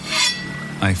hell.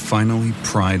 I finally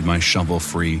pried my shovel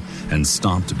free and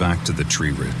stomped back to the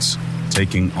tree roots,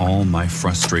 taking all my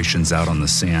frustrations out on the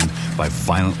sand by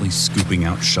violently scooping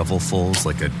out shovelfuls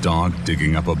like a dog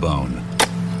digging up a bone.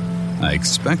 I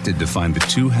expected to find the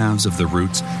two halves of the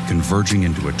roots converging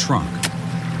into a trunk,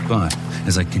 but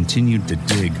as I continued to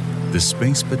dig, the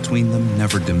space between them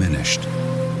never diminished.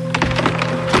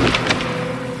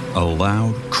 A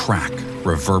loud crack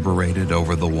reverberated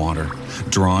over the water,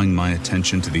 drawing my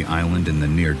attention to the island in the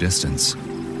near distance.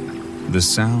 The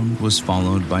sound was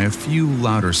followed by a few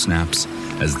louder snaps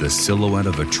as the silhouette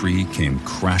of a tree came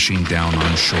crashing down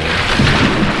on shore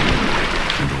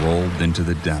and rolled into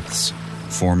the depths,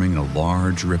 forming a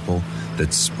large ripple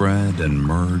that spread and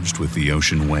merged with the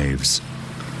ocean waves.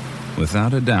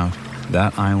 Without a doubt,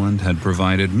 that island had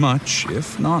provided much,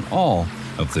 if not all,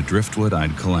 of the driftwood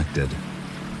I'd collected.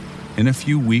 In a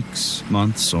few weeks,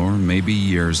 months, or maybe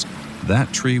years,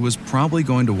 that tree was probably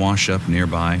going to wash up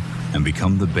nearby and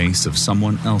become the base of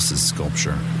someone else's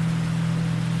sculpture.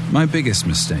 My biggest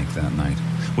mistake that night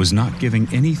was not giving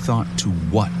any thought to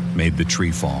what made the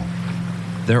tree fall.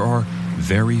 There are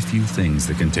very few things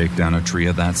that can take down a tree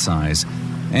of that size,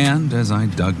 and as I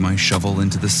dug my shovel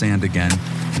into the sand again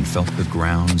and felt the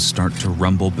ground start to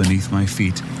rumble beneath my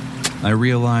feet, I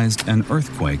realized an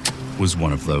earthquake was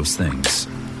one of those things.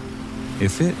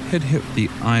 If it had hit the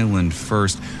island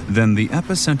first, then the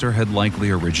epicenter had likely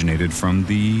originated from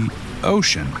the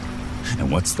ocean.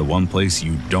 And what's the one place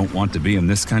you don't want to be in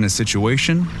this kind of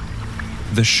situation?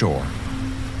 The shore.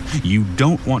 You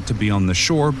don't want to be on the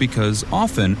shore because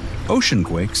often ocean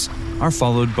quakes are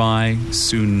followed by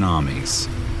tsunamis.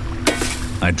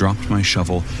 I dropped my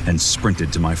shovel and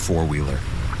sprinted to my four-wheeler,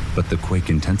 but the quake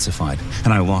intensified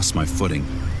and I lost my footing,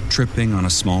 tripping on a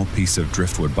small piece of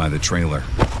driftwood by the trailer.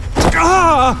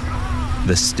 Ah!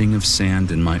 The sting of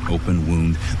sand in my open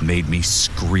wound made me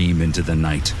scream into the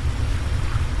night.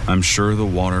 I'm sure the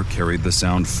water carried the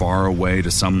sound far away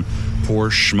to some poor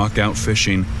schmuck out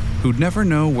fishing who'd never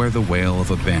know where the wail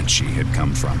of a banshee had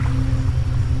come from.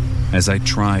 As I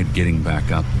tried getting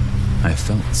back up, I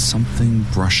felt something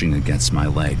brushing against my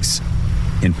legs.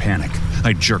 In panic,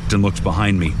 I jerked and looked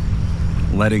behind me,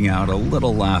 letting out a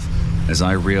little laugh as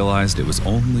I realized it was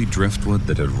only driftwood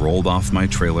that had rolled off my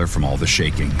trailer from all the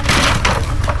shaking.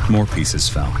 More pieces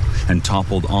fell and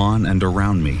toppled on and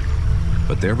around me,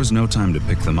 but there was no time to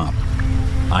pick them up.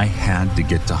 I had to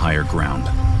get to higher ground.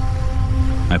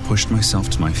 I pushed myself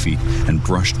to my feet and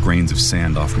brushed grains of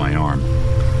sand off my arm,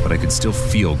 but I could still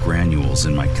feel granules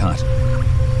in my cut.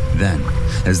 Then,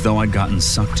 as though I'd gotten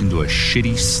sucked into a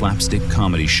shitty slapstick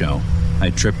comedy show,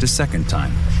 I tripped a second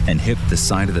time and hit the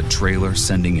side of the trailer,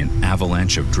 sending an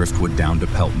avalanche of driftwood down to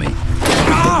pelt me.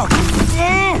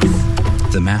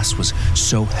 The mass was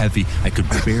so heavy I could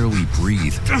barely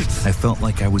breathe. I felt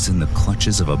like I was in the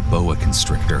clutches of a boa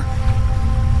constrictor.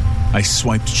 I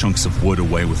swiped chunks of wood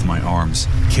away with my arms,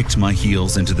 kicked my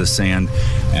heels into the sand,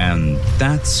 and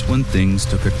that's when things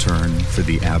took a turn for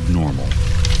the abnormal.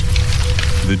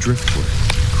 The driftwood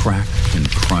cracked and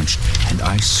crunched, and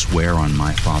I swear on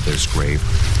my father's grave,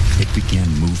 it began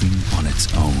moving on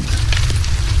its own.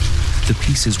 The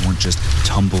pieces weren't just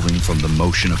tumbling from the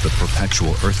motion of the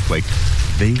perpetual earthquake,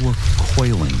 they were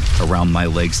coiling around my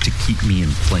legs to keep me in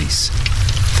place.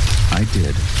 I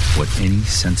did what any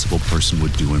sensible person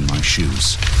would do in my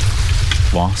shoes.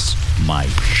 Lost my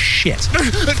shit.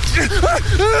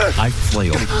 I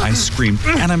flailed, I screamed,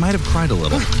 and I might have cried a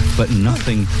little, but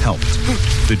nothing helped.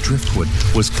 The driftwood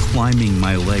was climbing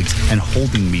my legs and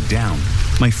holding me down.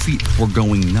 My feet were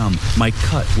going numb, my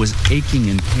cut was aching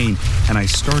in pain, and I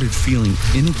started feeling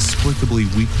inexplicably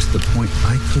weak to the point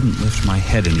I couldn't lift my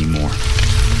head anymore.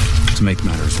 To make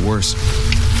matters worse,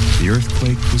 the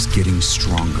earthquake was getting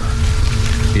stronger.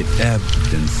 It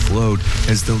ebbed and flowed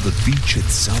as though the beach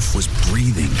itself was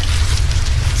breathing.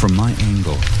 From my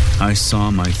angle, I saw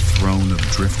my throne of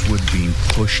driftwood being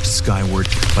pushed skyward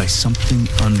by something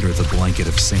under the blanket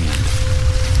of sand.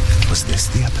 Was this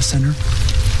the epicenter?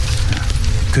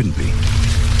 It couldn't be.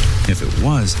 If it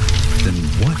was, then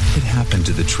what had happened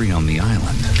to the tree on the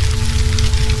island?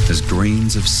 As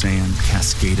grains of sand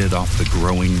cascaded off the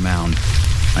growing mound,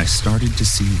 I started to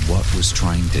see what was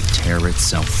trying to tear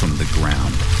itself from the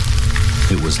ground.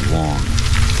 It was long,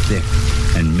 thick,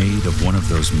 and made of one of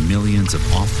those millions of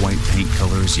off-white paint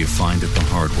colors you find at the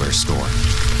hardware store.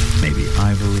 Maybe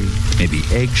ivory, maybe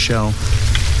eggshell.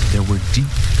 There were deep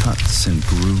cuts and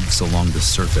grooves along the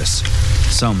surface,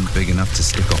 some big enough to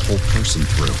stick a whole person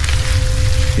through.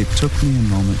 It took me a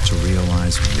moment to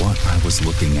realize what I was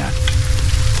looking at,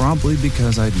 probably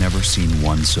because I'd never seen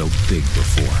one so big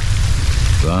before.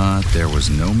 But there was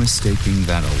no mistaking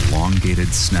that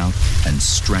elongated snout and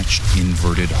stretched,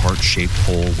 inverted, heart-shaped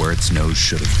hole where its nose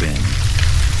should have been.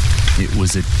 It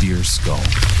was a deer skull,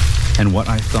 and what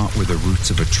I thought were the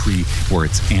roots of a tree were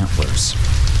its antlers.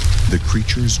 The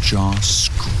creature's jaw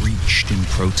screeched in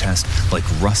protest like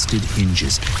rusted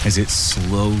hinges as it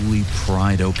slowly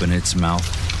pried open its mouth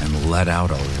and let out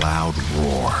a loud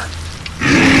roar.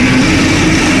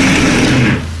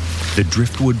 The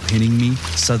driftwood pinning me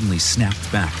suddenly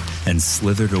snapped back and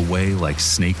slithered away like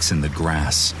snakes in the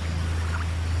grass.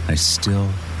 I still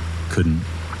couldn't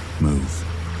move.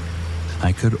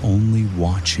 I could only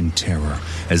watch in terror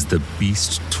as the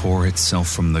beast tore itself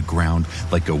from the ground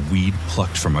like a weed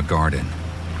plucked from a garden.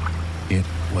 It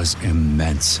was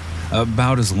immense,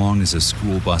 about as long as a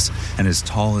school bus and as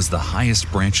tall as the highest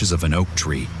branches of an oak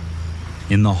tree.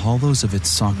 In the hollows of its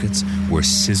sockets were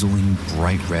sizzling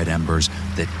bright red embers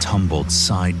that tumbled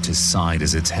side to side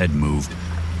as its head moved.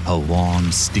 A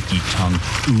long, sticky tongue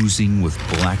oozing with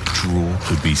black drool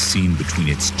could be seen between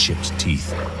its chipped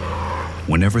teeth.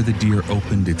 Whenever the deer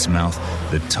opened its mouth,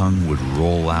 the tongue would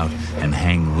roll out and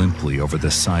hang limply over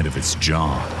the side of its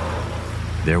jaw.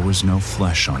 There was no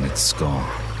flesh on its skull,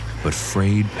 but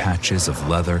frayed patches of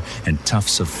leather and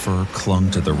tufts of fur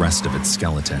clung to the rest of its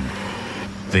skeleton.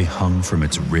 They hung from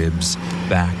its ribs,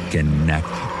 back, and neck,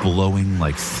 blowing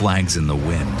like flags in the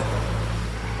wind.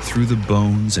 Through the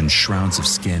bones and shrouds of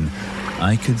skin,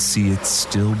 I could see its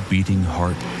still beating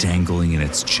heart dangling in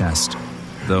its chest,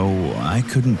 though I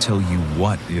couldn't tell you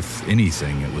what, if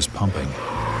anything, it was pumping.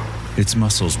 Its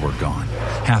muscles were gone,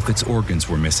 half its organs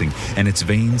were missing, and its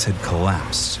veins had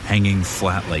collapsed, hanging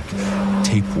flat like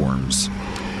tapeworms.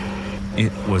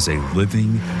 It was a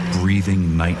living,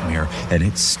 breathing nightmare, and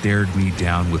it stared me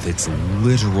down with its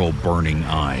literal burning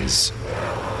eyes.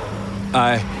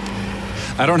 I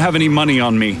don't have any money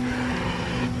on me.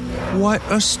 What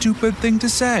a stupid thing to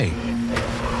say.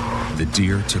 The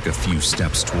deer took a few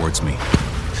steps towards me.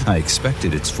 I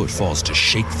expected its footfalls to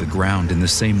shake the ground in the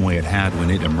same way it had when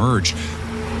it emerged,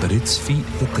 but its feet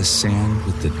hit the sand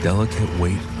with the delicate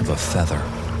weight of a feather.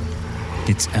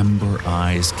 Its ember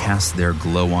eyes cast their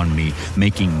glow on me,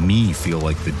 making me feel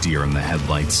like the deer in the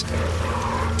headlights.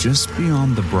 Just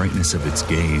beyond the brightness of its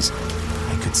gaze,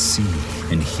 I could see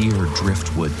and hear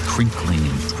driftwood crinkling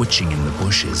and twitching in the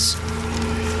bushes.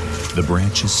 The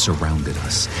branches surrounded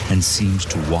us and seemed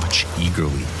to watch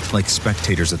eagerly, like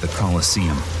spectators at the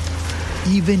Colosseum.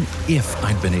 Even if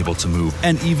I'd been able to move,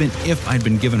 and even if I'd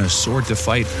been given a sword to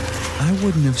fight, I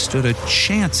wouldn't have stood a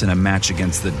chance in a match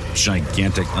against the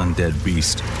gigantic undead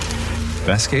beast.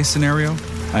 Best case scenario,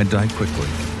 I'd die quickly,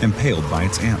 impaled by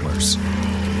its antlers.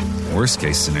 Worst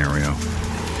case scenario,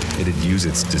 it'd use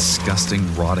its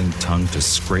disgusting, rotting tongue to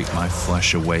scrape my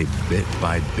flesh away bit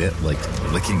by bit like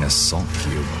licking a salt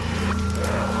cube.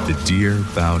 The deer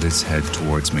bowed its head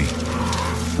towards me,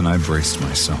 and I braced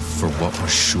myself for what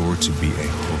was sure to be a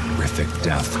horrific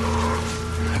death.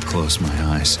 I closed my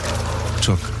eyes,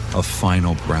 took a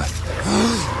final breath,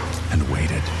 and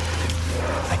waited.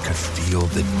 I could feel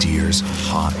the deer's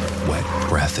hot, wet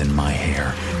breath in my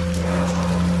hair.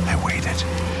 I waited.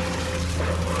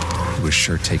 He was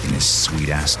sure taking his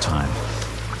sweet-ass time.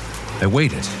 I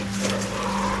waited.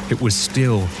 It was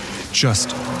still just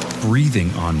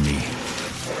breathing on me.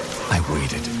 I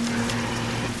waited.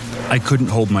 I couldn't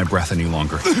hold my breath any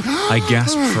longer. I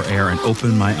gasped for air and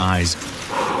opened my eyes,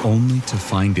 only to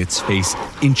find its face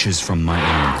inches from my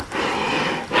own.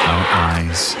 Our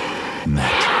eyes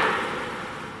met.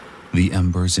 The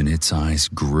embers in its eyes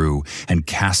grew and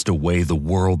cast away the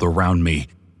world around me.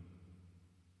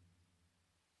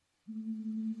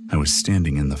 I was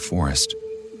standing in the forest.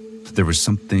 There was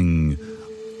something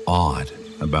odd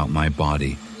about my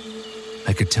body.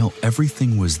 I could tell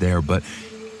everything was there, but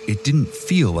it didn't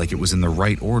feel like it was in the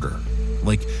right order,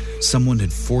 like someone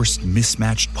had forced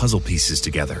mismatched puzzle pieces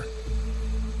together.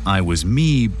 I was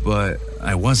me, but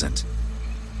I wasn't.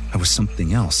 I was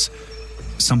something else,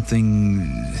 something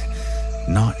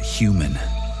not human.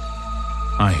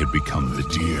 I had become the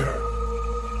deer.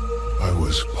 I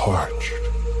was parched.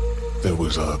 There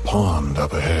was a pond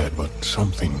up ahead, but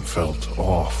something felt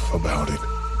off about it.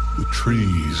 The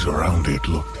trees around it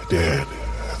looked dead.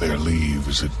 Their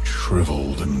leaves had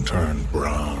shriveled and turned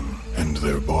brown, and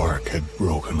their bark had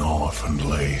broken off and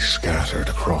lay scattered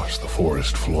across the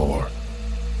forest floor.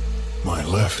 My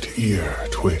left ear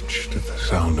twitched at the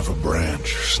sound of a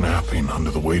branch snapping under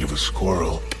the weight of a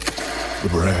squirrel. The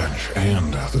branch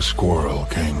and the squirrel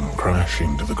came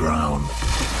crashing to the ground.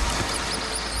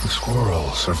 The squirrel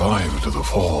survived the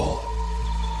fall.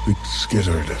 It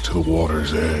skittered to the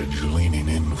water's edge, leaning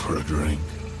in for a drink.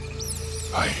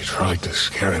 I tried to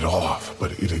scare it off,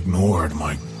 but it ignored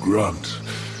my grunts.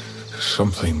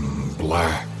 Something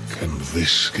black and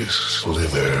viscous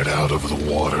slithered out of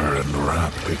the water and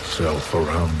wrapped itself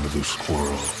around the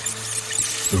squirrel.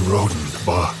 The rodent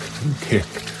bucked and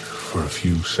kicked for a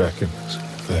few seconds,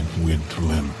 then went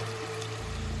limp.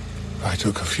 I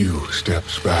took a few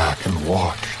steps back and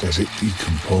watched as it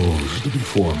decomposed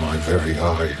before my very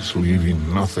eyes,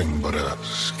 leaving nothing but a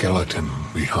skeleton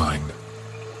behind.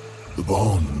 The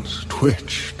bones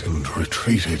twitched and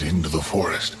retreated into the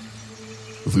forest.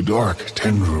 The dark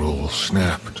tendril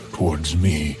snapped towards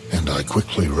me, and I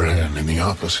quickly ran in the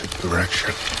opposite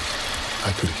direction.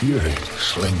 I could hear it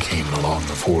slinking along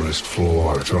the forest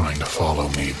floor, trying to follow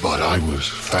me, but I was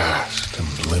fast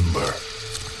and limber.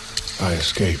 I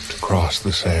escaped across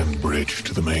the sand bridge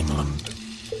to the mainland.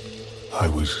 I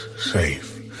was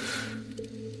safe.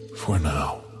 For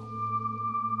now.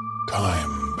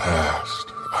 Time passed.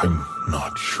 I'm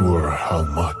not sure how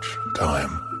much time.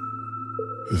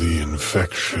 The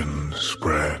infection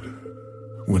spread.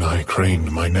 When I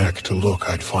craned my neck to look,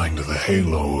 I'd find the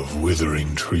halo of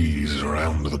withering trees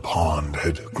around the pond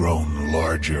had grown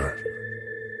larger.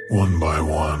 One by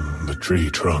one, the tree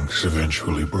trunks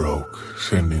eventually broke,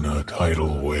 sending a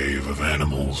tidal wave of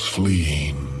animals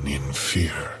fleeing in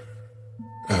fear.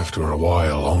 After a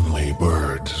while, only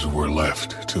birds were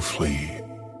left to flee.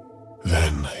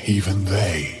 Then even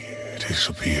they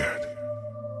disappeared.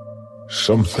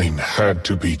 Something had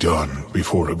to be done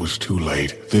before it was too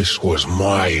late. This was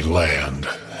my land,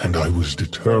 and I was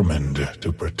determined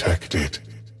to protect it.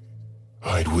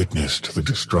 I'd witnessed the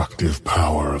destructive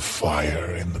power of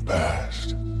fire in the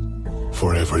past.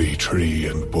 For every tree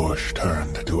and bush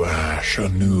turned to ash, a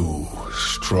new,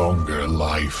 stronger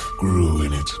life grew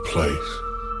in its place.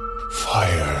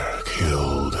 Fire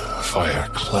killed, fire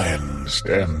cleansed,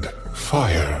 and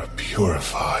fire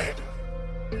purified.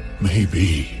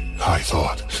 Maybe I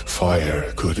thought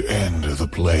fire could end the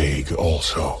plague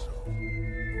also.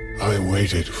 I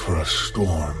waited for a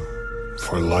storm,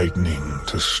 for lightning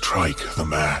to strike the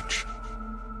match.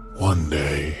 One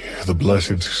day, the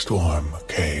blessed storm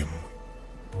came.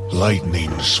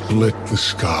 Lightning split the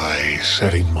sky,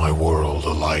 setting my world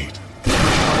alight.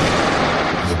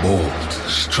 The bolt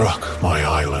struck my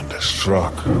island,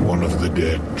 struck one of the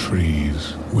dead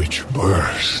trees, which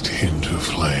burst into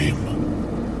flame.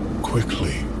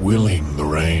 Quickly, willing the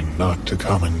rain not to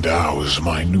come and douse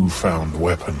my newfound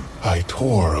weapon, I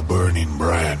tore a burning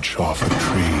branch off a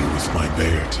tree with my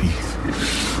bare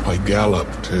teeth. I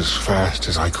galloped as fast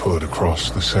as I could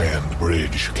across the sand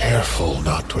bridge, careful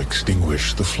not to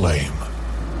extinguish the flame.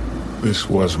 This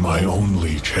was my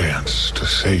only chance to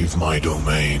save my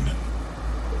domain.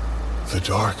 The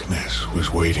darkness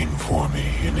was waiting for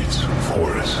me in its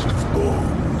forest of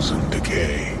bones and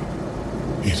decay.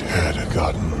 It had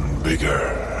gotten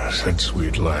bigger since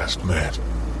we'd last met.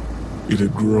 It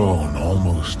had grown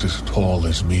almost as tall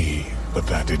as me, but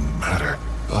that didn't matter.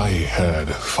 I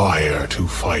had fire to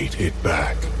fight it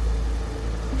back.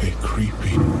 A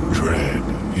creeping dread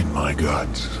in my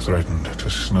guts threatened to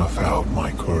snuff out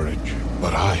my courage,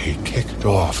 but I kicked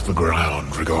off the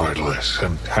ground regardless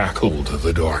and tackled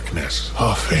the darkness,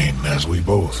 huffing as we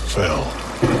both fell.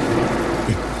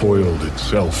 It coiled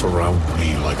itself around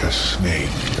me like a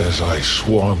snake as I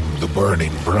swung the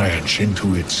burning branch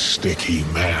into its sticky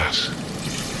mass.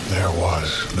 There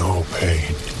was no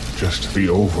pain, just the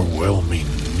overwhelming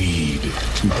need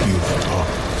to give up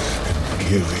and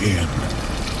give in.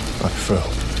 I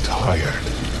felt tired,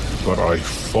 but I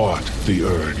fought the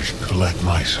urge to let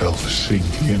myself sink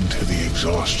into the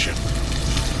exhaustion.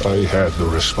 I had the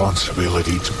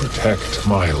responsibility to protect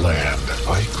my land.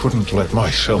 I couldn't let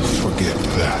myself forget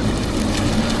that.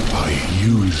 I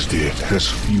used it as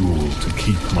fuel to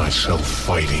keep myself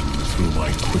fighting through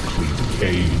my quickly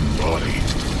decaying body.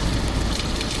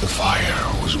 The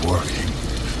fire was working.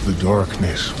 The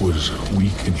darkness was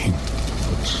weakening,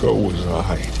 but so was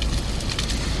I.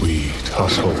 We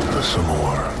tussled some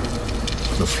more.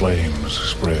 The flames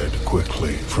spread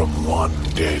quickly from one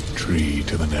dead tree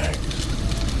to the next.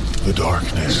 The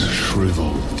darkness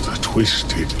shriveled,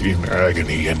 twisted in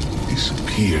agony, and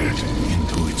disappeared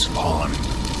into its pond.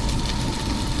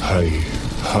 I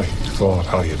thought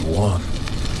I had won.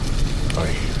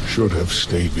 I should have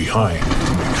stayed behind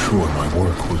to make sure my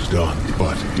work was done,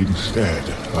 but instead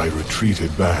I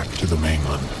retreated back to the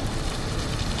mainland.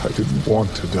 I didn't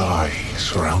want to die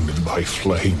surrounded by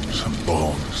flames and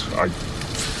bones.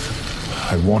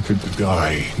 I wanted to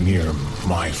die near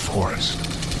my forest.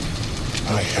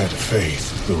 I had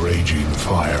faith the raging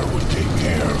fire would take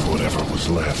care of whatever was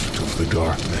left of the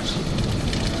darkness.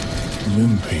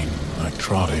 Limping, I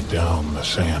trotted down the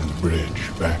sand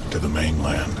bridge back to the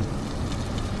mainland.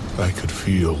 I could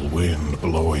feel wind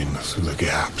blowing through the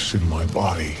gaps in my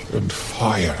body and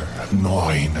fire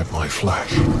gnawing at my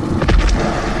flesh.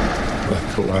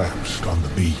 I collapsed on the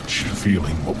beach,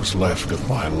 feeling what was left of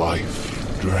my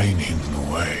life draining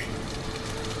away.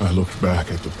 I looked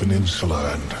back at the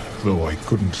peninsula, and though I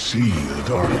couldn't see the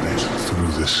darkness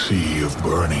through the sea of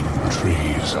burning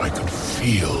trees, I could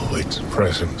feel its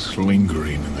presence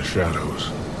lingering in the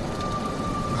shadows.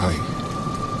 I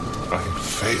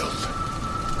failed.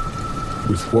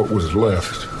 With what was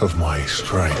left of my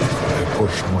strength, I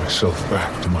pushed myself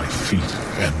back to my feet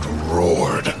and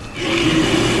roared.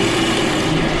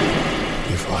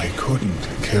 If I couldn't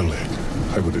kill it,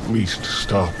 I would at least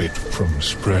stop it from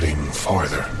spreading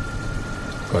farther.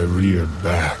 I reared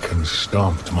back and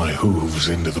stomped my hooves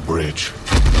into the bridge.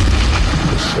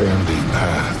 The sandy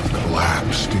path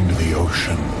collapsed into the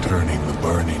ocean, turning the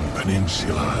burning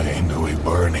peninsula into a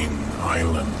burning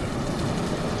island.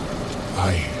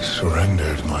 I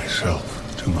surrendered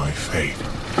myself to my fate.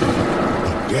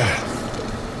 But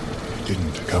death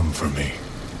didn't come for me.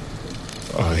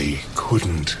 I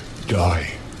couldn't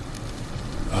die.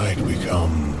 I'd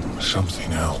become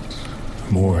something else,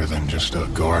 more than just a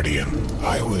guardian.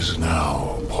 I was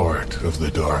now part of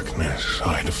the darkness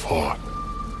I'd fought.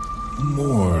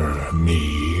 More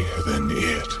me than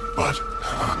it, but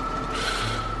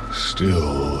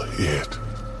still it.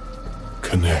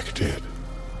 Connected,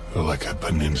 like a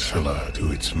peninsula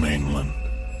to its mainland.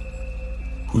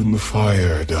 When the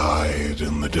fire died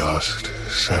and the dust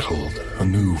settled, a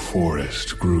new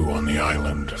forest grew on the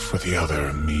island for the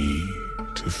other me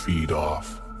to feed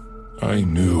off. I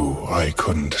knew I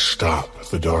couldn't stop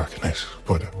the darkness,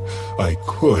 but I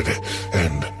could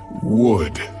and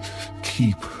would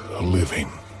keep living.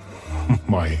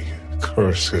 My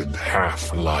cursed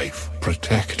half-life,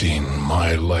 protecting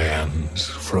my lands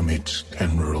from its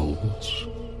tendrils.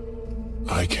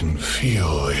 I can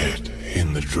feel it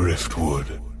in the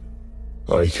driftwood.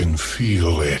 I can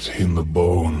feel it in the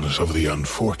bones of the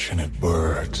unfortunate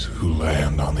birds who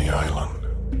land on the island.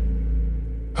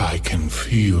 I can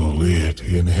feel it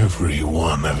in every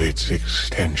one of its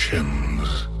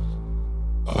extensions.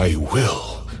 I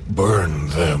will burn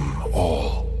them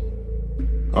all.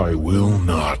 I will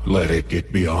not let it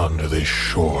get beyond this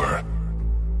shore.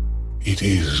 It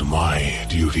is my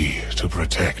duty to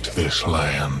protect this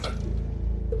land.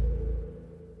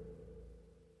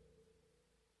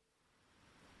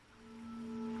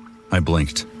 I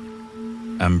blinked.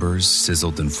 Embers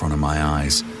sizzled in front of my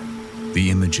eyes. The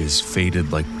images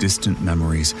faded like distant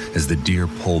memories as the deer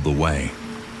pulled away.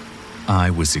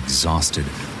 I was exhausted,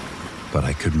 but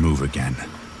I could move again.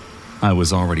 I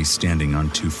was already standing on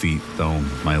 2 feet, though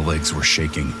my legs were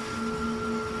shaking.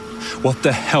 What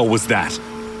the hell was that?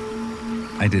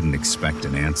 I didn't expect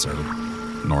an answer,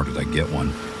 nor did I get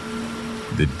one.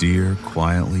 The deer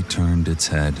quietly turned its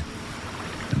head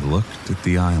and looked at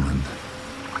the island.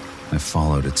 I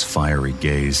followed its fiery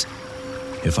gaze.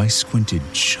 If I squinted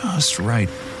just right,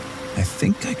 I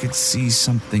think I could see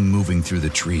something moving through the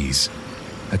trees.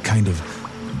 A kind of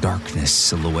darkness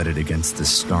silhouetted against the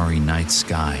starry night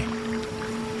sky.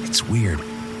 It's weird.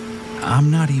 I'm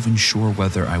not even sure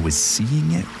whether I was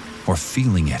seeing it or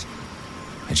feeling it.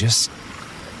 I just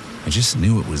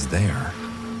knew it was there.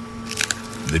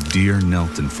 The deer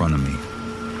knelt in front of me.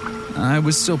 I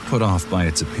was still put off by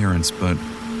its appearance, but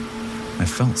I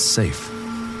felt safe.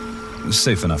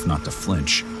 Safe enough not to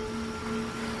flinch.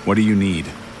 What do you need?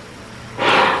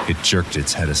 It jerked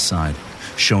its head aside,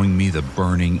 showing me the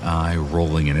burning eye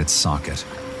rolling in its socket.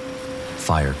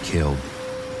 Fire killed,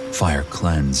 fire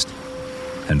cleansed,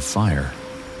 and fire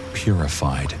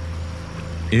purified.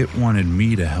 It wanted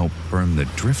me to help burn the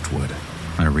driftwood,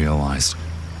 I realized.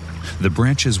 The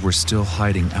branches were still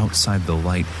hiding outside the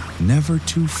light, never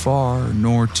too far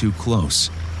nor too close.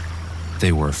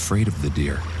 They were afraid of the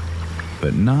deer,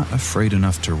 but not afraid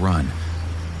enough to run.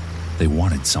 They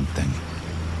wanted something.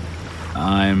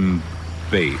 I'm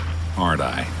bait, aren't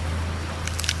I?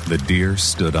 The deer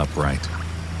stood upright.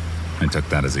 I took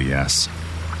that as a yes.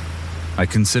 I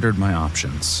considered my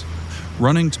options.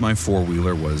 Running to my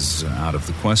four-wheeler was out of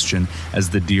the question, as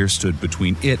the deer stood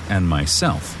between it and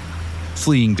myself.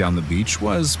 Fleeing down the beach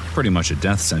was pretty much a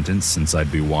death sentence, since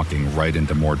I'd be walking right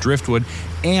into more driftwood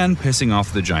and pissing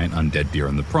off the giant undead deer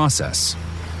in the process.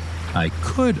 I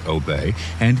could obey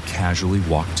and casually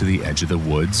walk to the edge of the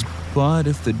woods, but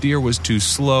if the deer was too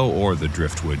slow or the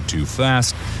driftwood too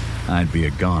fast, I'd be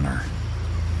a goner.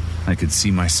 I could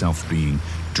see myself being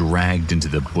dragged into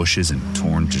the bushes and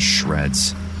torn to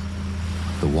shreds.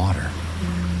 The water,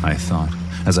 I thought,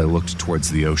 as I looked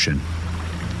towards the ocean.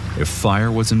 If fire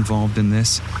was involved in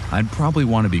this, I'd probably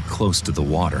want to be close to the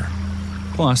water.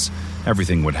 Plus,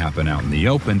 everything would happen out in the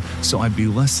open, so I'd be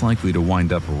less likely to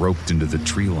wind up roped into the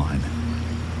tree line.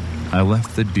 I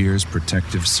left the deer's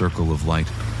protective circle of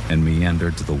light and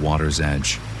meandered to the water's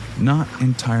edge, not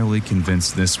entirely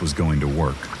convinced this was going to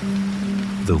work.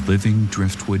 The living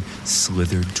driftwood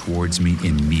slithered towards me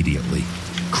immediately,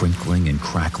 crinkling and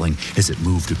crackling as it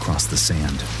moved across the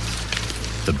sand.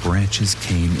 The branches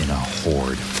came in a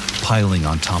horde, piling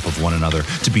on top of one another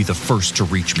to be the first to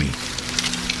reach me.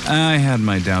 I had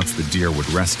my doubts the deer would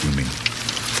rescue me.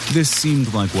 This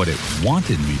seemed like what it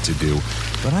wanted me to do,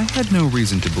 but I had no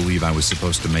reason to believe I was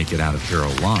supposed to make it out of here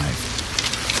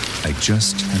alive. I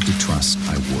just had to trust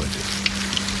I would.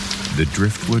 The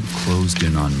driftwood closed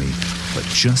in on me, but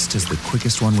just as the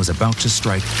quickest one was about to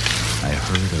strike, I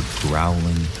heard a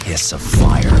growling hiss of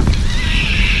fire.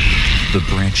 The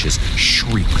branches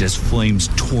shrieked as flames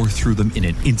tore through them in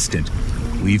an instant,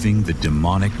 leaving the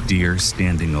demonic deer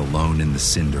standing alone in the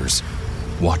cinders,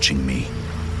 watching me.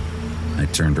 I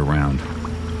turned around.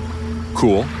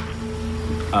 Cool.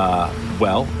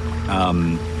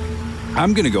 I'm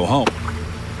gonna go home.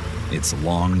 Its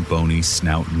long, bony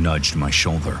snout nudged my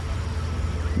shoulder.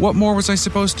 What more was I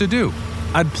supposed to do?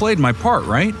 I'd played my part,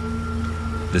 right?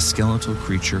 The skeletal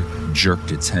creature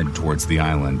jerked its head towards the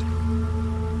island.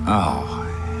 Oh,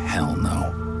 hell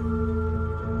no.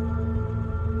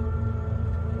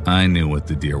 I knew what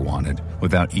the deer wanted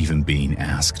without even being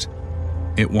asked.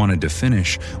 It wanted to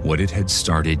finish what it had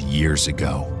started years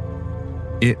ago.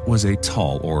 It was a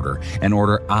tall order, an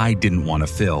order I didn't want to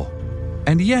fill.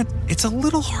 And yet, it's a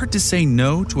little hard to say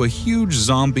no to a huge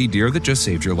zombie deer that just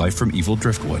saved your life from evil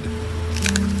driftwood.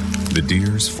 The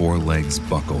deer's four legs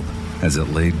buckled as it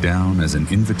laid down as an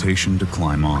invitation to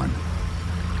climb on.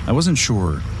 I wasn't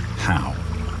sure how.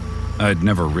 I'd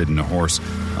never ridden a horse,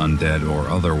 undead or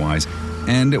otherwise,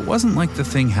 and it wasn't like the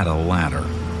thing had a ladder.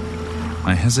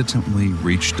 I hesitantly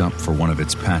reached up for one of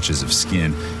its patches of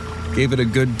skin, gave it a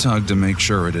good tug to make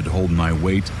sure it'd hold my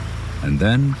weight, and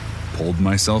then pulled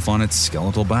myself on its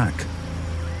skeletal back.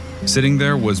 Sitting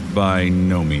there was by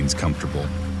no means comfortable,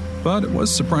 but it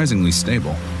was surprisingly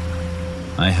stable.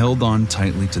 I held on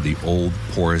tightly to the old,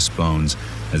 porous bones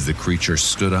as the creature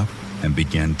stood up and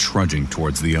began trudging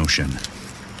towards the ocean.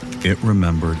 It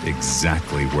remembered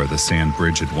exactly where the sand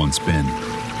bridge had once been,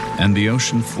 and the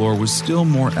ocean floor was still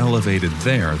more elevated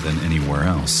there than anywhere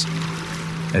else.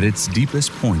 At its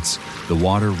deepest points, the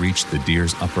water reached the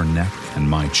deer's upper neck and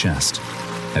my chest.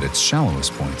 At its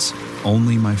shallowest points,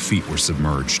 only my feet were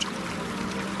submerged.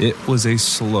 It was a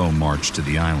slow march to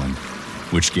the island,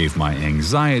 which gave my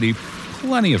anxiety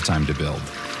plenty of time to build.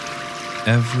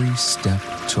 Every step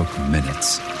took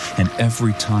minutes, and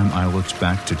every time I looked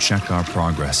back to check our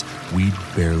progress, we'd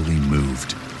barely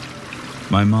moved.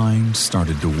 My mind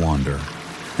started to wander,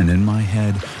 and in my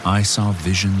head, I saw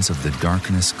visions of the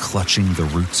darkness clutching the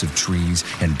roots of trees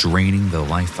and draining the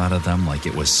life out of them like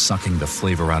it was sucking the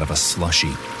flavor out of a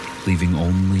slushie, leaving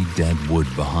only dead wood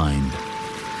behind.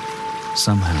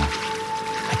 Somehow,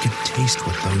 I could taste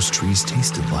what those trees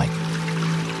tasted like.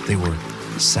 They were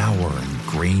sour and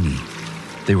grainy.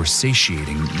 They were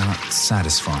satiating, not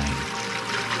satisfying.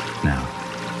 Now,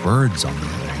 birds, on the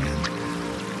other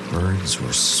hand, birds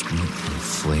were sweet and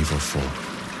flavorful,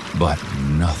 but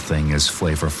nothing as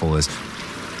flavorful as...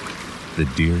 The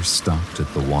deer stopped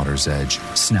at the water's edge,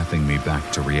 snapping me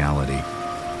back to reality.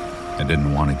 I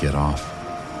didn't want to get off,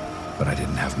 but I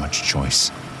didn't have much choice.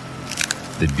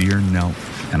 The deer knelt,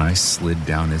 and I slid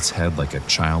down its head like a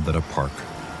child at a park.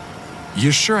 You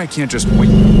sure I can't just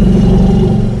wait?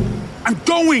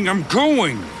 I'm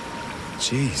going!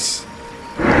 Jeez.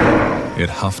 It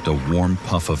huffed a warm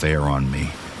puff of air on me.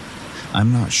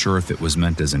 I'm not sure if it was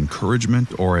meant as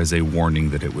encouragement or as a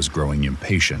warning that it was growing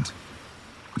impatient.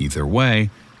 Either way,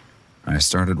 I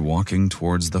started walking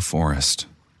towards the forest.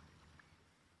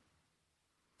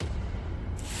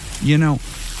 You know,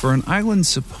 for an island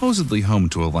supposedly home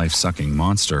to a life-sucking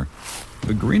monster,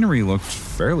 the greenery looked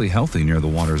fairly healthy near the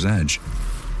water's edge.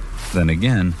 Then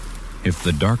again, if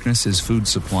the darkness's food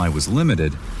supply was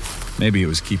limited, maybe it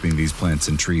was keeping these plants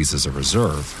and trees as a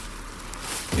reserve.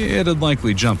 It'd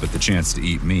likely jump at the chance to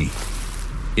eat me.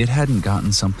 It hadn't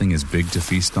gotten something as big to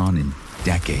feast on in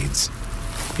decades.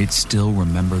 It still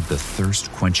remembered the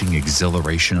thirst-quenching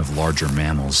exhilaration of larger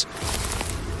mammals.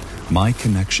 My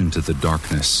connection to the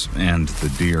darkness and the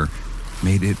deer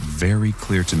made it very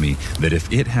clear to me that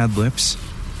if it had lips,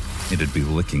 it'd be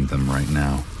licking them right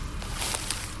now.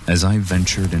 As I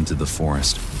ventured into the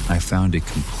forest, I found a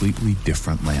completely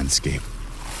different landscape.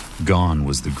 Gone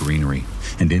was the greenery,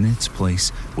 and in its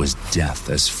place was death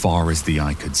as far as the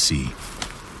eye could see.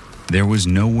 There was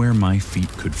nowhere my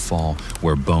feet could fall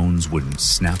where bones wouldn't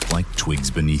snap like twigs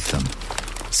beneath them.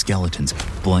 Skeletons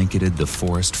blanketed the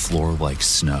forest floor like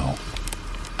snow.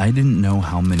 I didn't know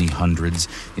how many hundreds,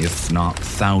 if not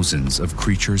thousands, of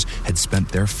creatures had spent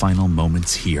their final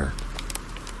moments here.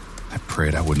 I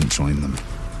prayed I wouldn't join them.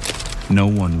 No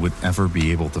one would ever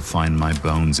be able to find my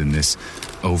bones in this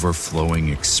overflowing,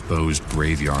 exposed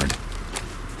graveyard.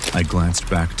 I glanced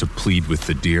back to plead with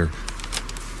the deer,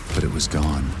 but it was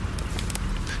gone.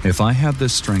 If I had the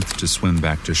strength to swim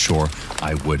back to shore,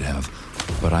 I would have,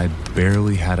 but I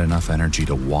barely had enough energy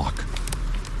to walk.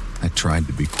 I tried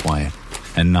to be quiet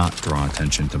and not draw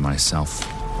attention to myself,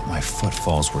 but my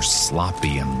footfalls were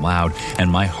sloppy and loud,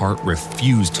 and my heart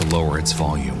refused to lower its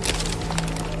volume.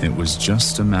 It was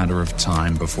just a matter of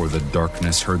time before the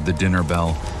darkness heard the dinner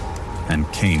bell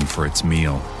and came for its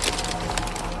meal.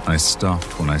 I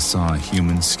stopped when I saw a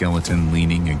human skeleton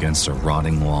leaning against a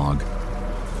rotting log.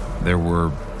 There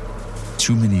were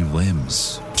too many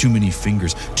limbs, too many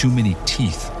fingers, too many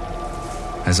teeth.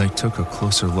 As I took a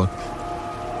closer look,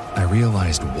 I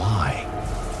realized why.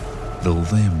 The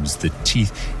limbs, the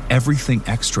teeth, everything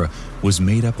extra was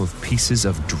made up of pieces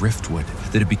of driftwood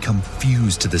that had become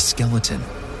fused to the skeleton.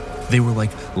 They were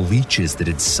like leeches that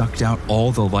had sucked out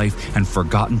all the life and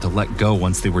forgotten to let go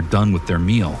once they were done with their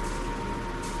meal.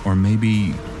 Or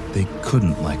maybe they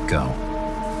couldn't let go.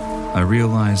 I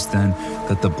realized then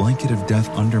that the blanket of death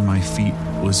under my feet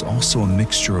was also a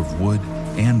mixture of wood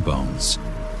and bones.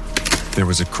 There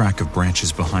was a crack of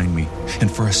branches behind me, and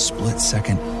for a split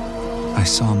second, I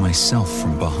saw myself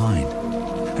from behind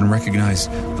and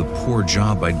recognized the poor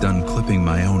job I'd done clipping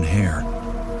my own hair.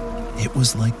 It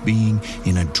was like being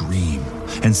in a dream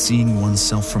and seeing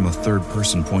oneself from a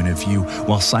third-person point of view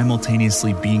while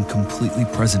simultaneously being completely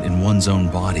present in one's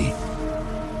own body.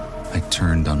 I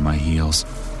turned on my heels,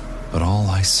 but all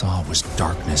I saw was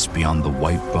darkness beyond the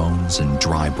white bones and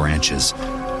dry branches.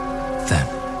 Then,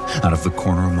 out of the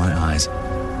corner of my eyes,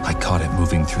 I caught it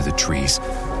moving through the trees.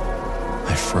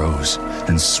 I froze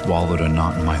and swallowed a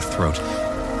knot in my throat.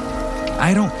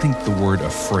 I don't think the word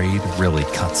afraid really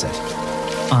cuts it.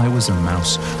 I was a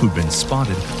mouse who'd been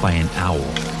spotted by an owl.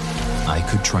 I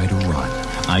could try to run,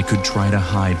 I could try to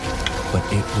hide, but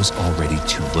it was already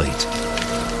too late.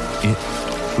 It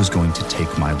was going to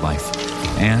take my life,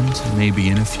 and maybe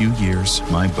in a few years,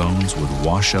 my bones would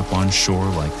wash up on shore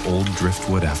like old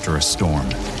driftwood after a storm.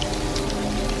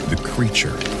 The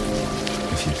creature,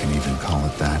 if you can even call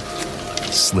it that,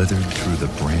 slithered through the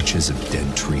branches of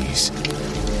dead trees.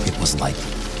 It was like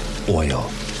oil,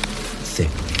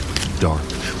 thick, dark,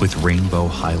 with rainbow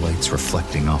highlights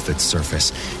reflecting off its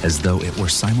surface, as though it were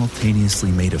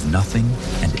simultaneously made of nothing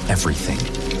and everything.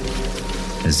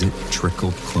 As it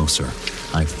trickled closer,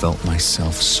 I felt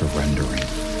myself surrendering.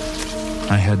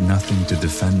 I had nothing to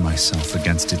defend myself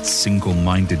against its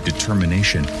single-minded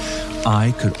determination.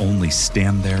 I could only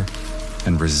stand there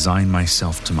and resign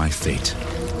myself to my fate.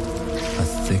 A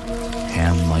thick,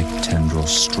 hand-like tendril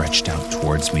stretched out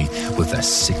towards me with a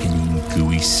sickening,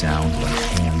 gooey sound like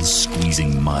hands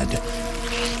squeezing mud.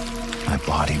 My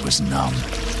body was numb.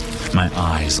 My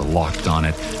eyes locked on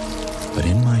it, but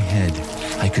in my head,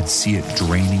 I could see it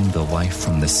draining the life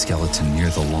from the skeleton near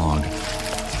the log.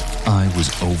 I was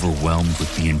overwhelmed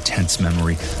with the intense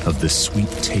memory of the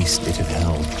sweet taste it had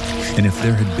held, and if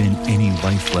there had been any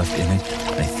life left in it,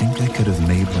 I think I could have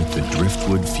made like the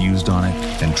driftwood fused on it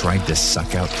and tried to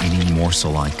suck out any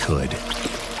morsel I could.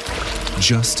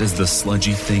 Just as the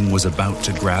sludgy thing was about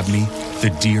to grab me,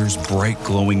 the deer's bright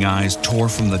glowing eyes tore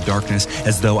from the darkness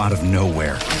as though out of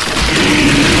nowhere.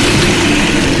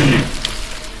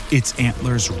 Its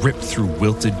antlers ripped through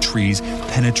wilted trees,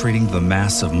 penetrating the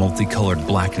mass of multicolored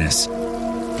blackness.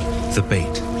 The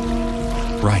bait.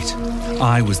 Right,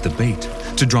 I was the bait,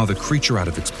 to draw the creature out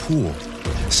of its pool.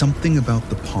 Something about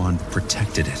the pond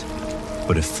protected it.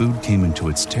 But if food came into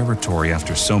its territory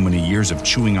after so many years of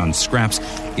chewing on scraps,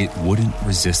 it wouldn't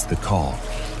resist the call.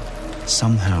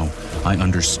 Somehow, I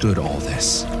understood all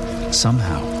this.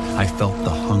 Somehow, I felt the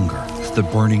hunger, the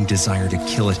burning desire to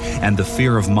kill it, and the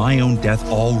fear of my own death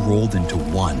all rolled into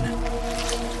one.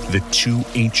 The two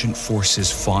ancient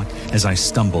forces fought as I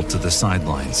stumbled to the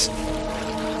sidelines.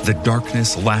 The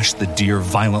darkness lashed the deer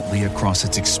violently across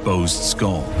its exposed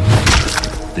skull.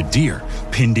 The deer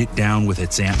pinned it down with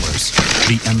its antlers,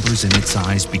 the embers in its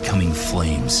eyes becoming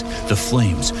flames. The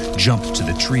flames jumped to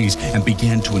the trees and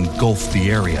began to engulf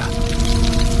the area.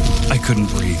 I couldn't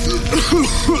breathe.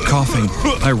 Coughing,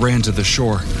 I ran to the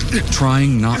shore,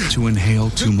 trying not to inhale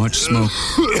too much smoke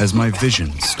as my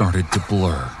vision started to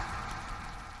blur.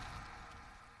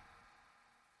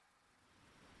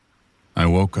 I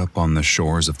woke up on the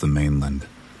shores of the mainland,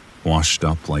 washed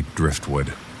up like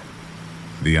driftwood.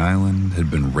 The island had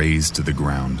been razed to the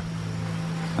ground.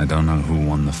 I don't know who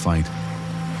won the fight.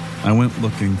 I went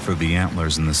looking for the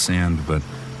antlers in the sand, but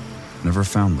never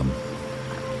found them.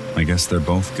 I guess they're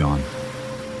both gone.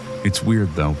 It's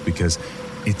weird, though, because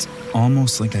it's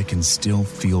almost like I can still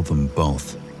feel them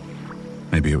both.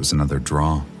 Maybe it was another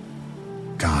draw.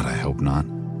 God, I hope not.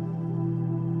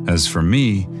 As for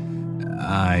me,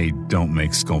 I don't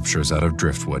make sculptures out of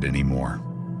driftwood anymore.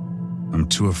 I'm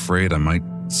too afraid I might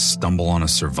stumble on a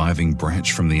surviving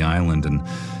branch from the island and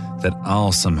that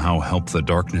I'll somehow help the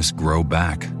darkness grow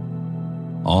back.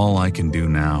 All I can do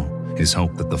now is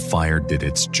hope that the fire did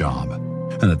its job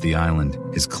and that the island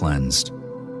is cleansed.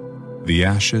 The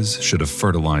ashes should have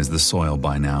fertilized the soil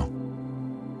by now.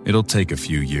 It'll take a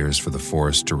few years for the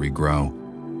forest to regrow.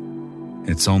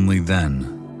 It's only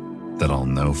then that I'll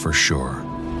know for sure.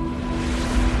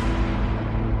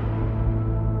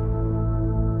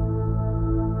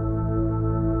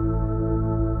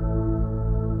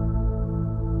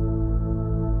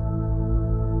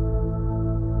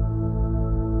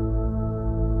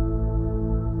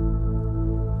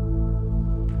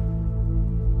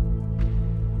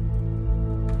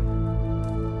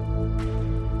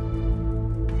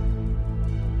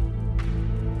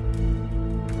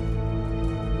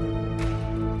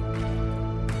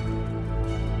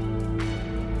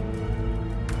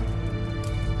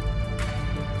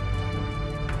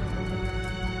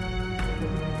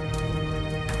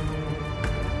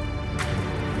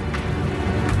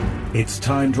 It's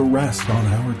time to rest on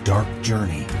our dark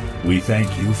journey. We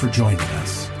thank you for joining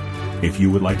us. If you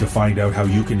would like to find out how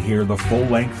you can hear the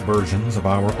full-length versions of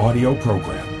our audio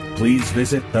program, please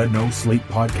visit the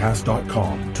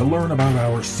NoSleepPodcast.com to learn about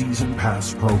our Season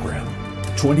Pass program.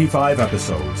 25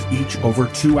 episodes, each over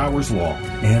 2 hours long,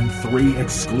 and 3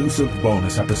 exclusive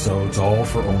bonus episodes, all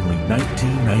for only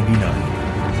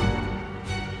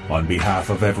 $19.99. On behalf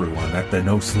of everyone at the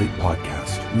No Sleep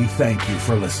Podcast, we thank you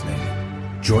for listening.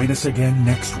 Join us again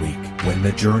next week when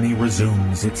the journey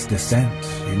resumes its descent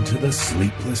into the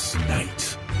sleepless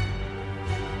night.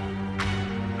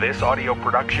 This audio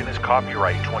production is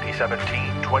copyright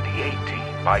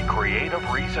 2017-2018 by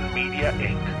Creative Reason Media,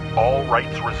 Inc., all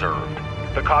rights reserved.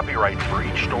 The copyrights for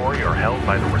each story are held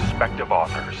by the respective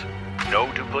authors. No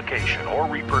duplication or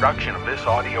reproduction of this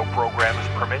audio program is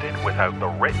permitted without the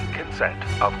written consent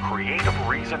of Creative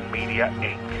Reason Media,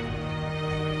 Inc.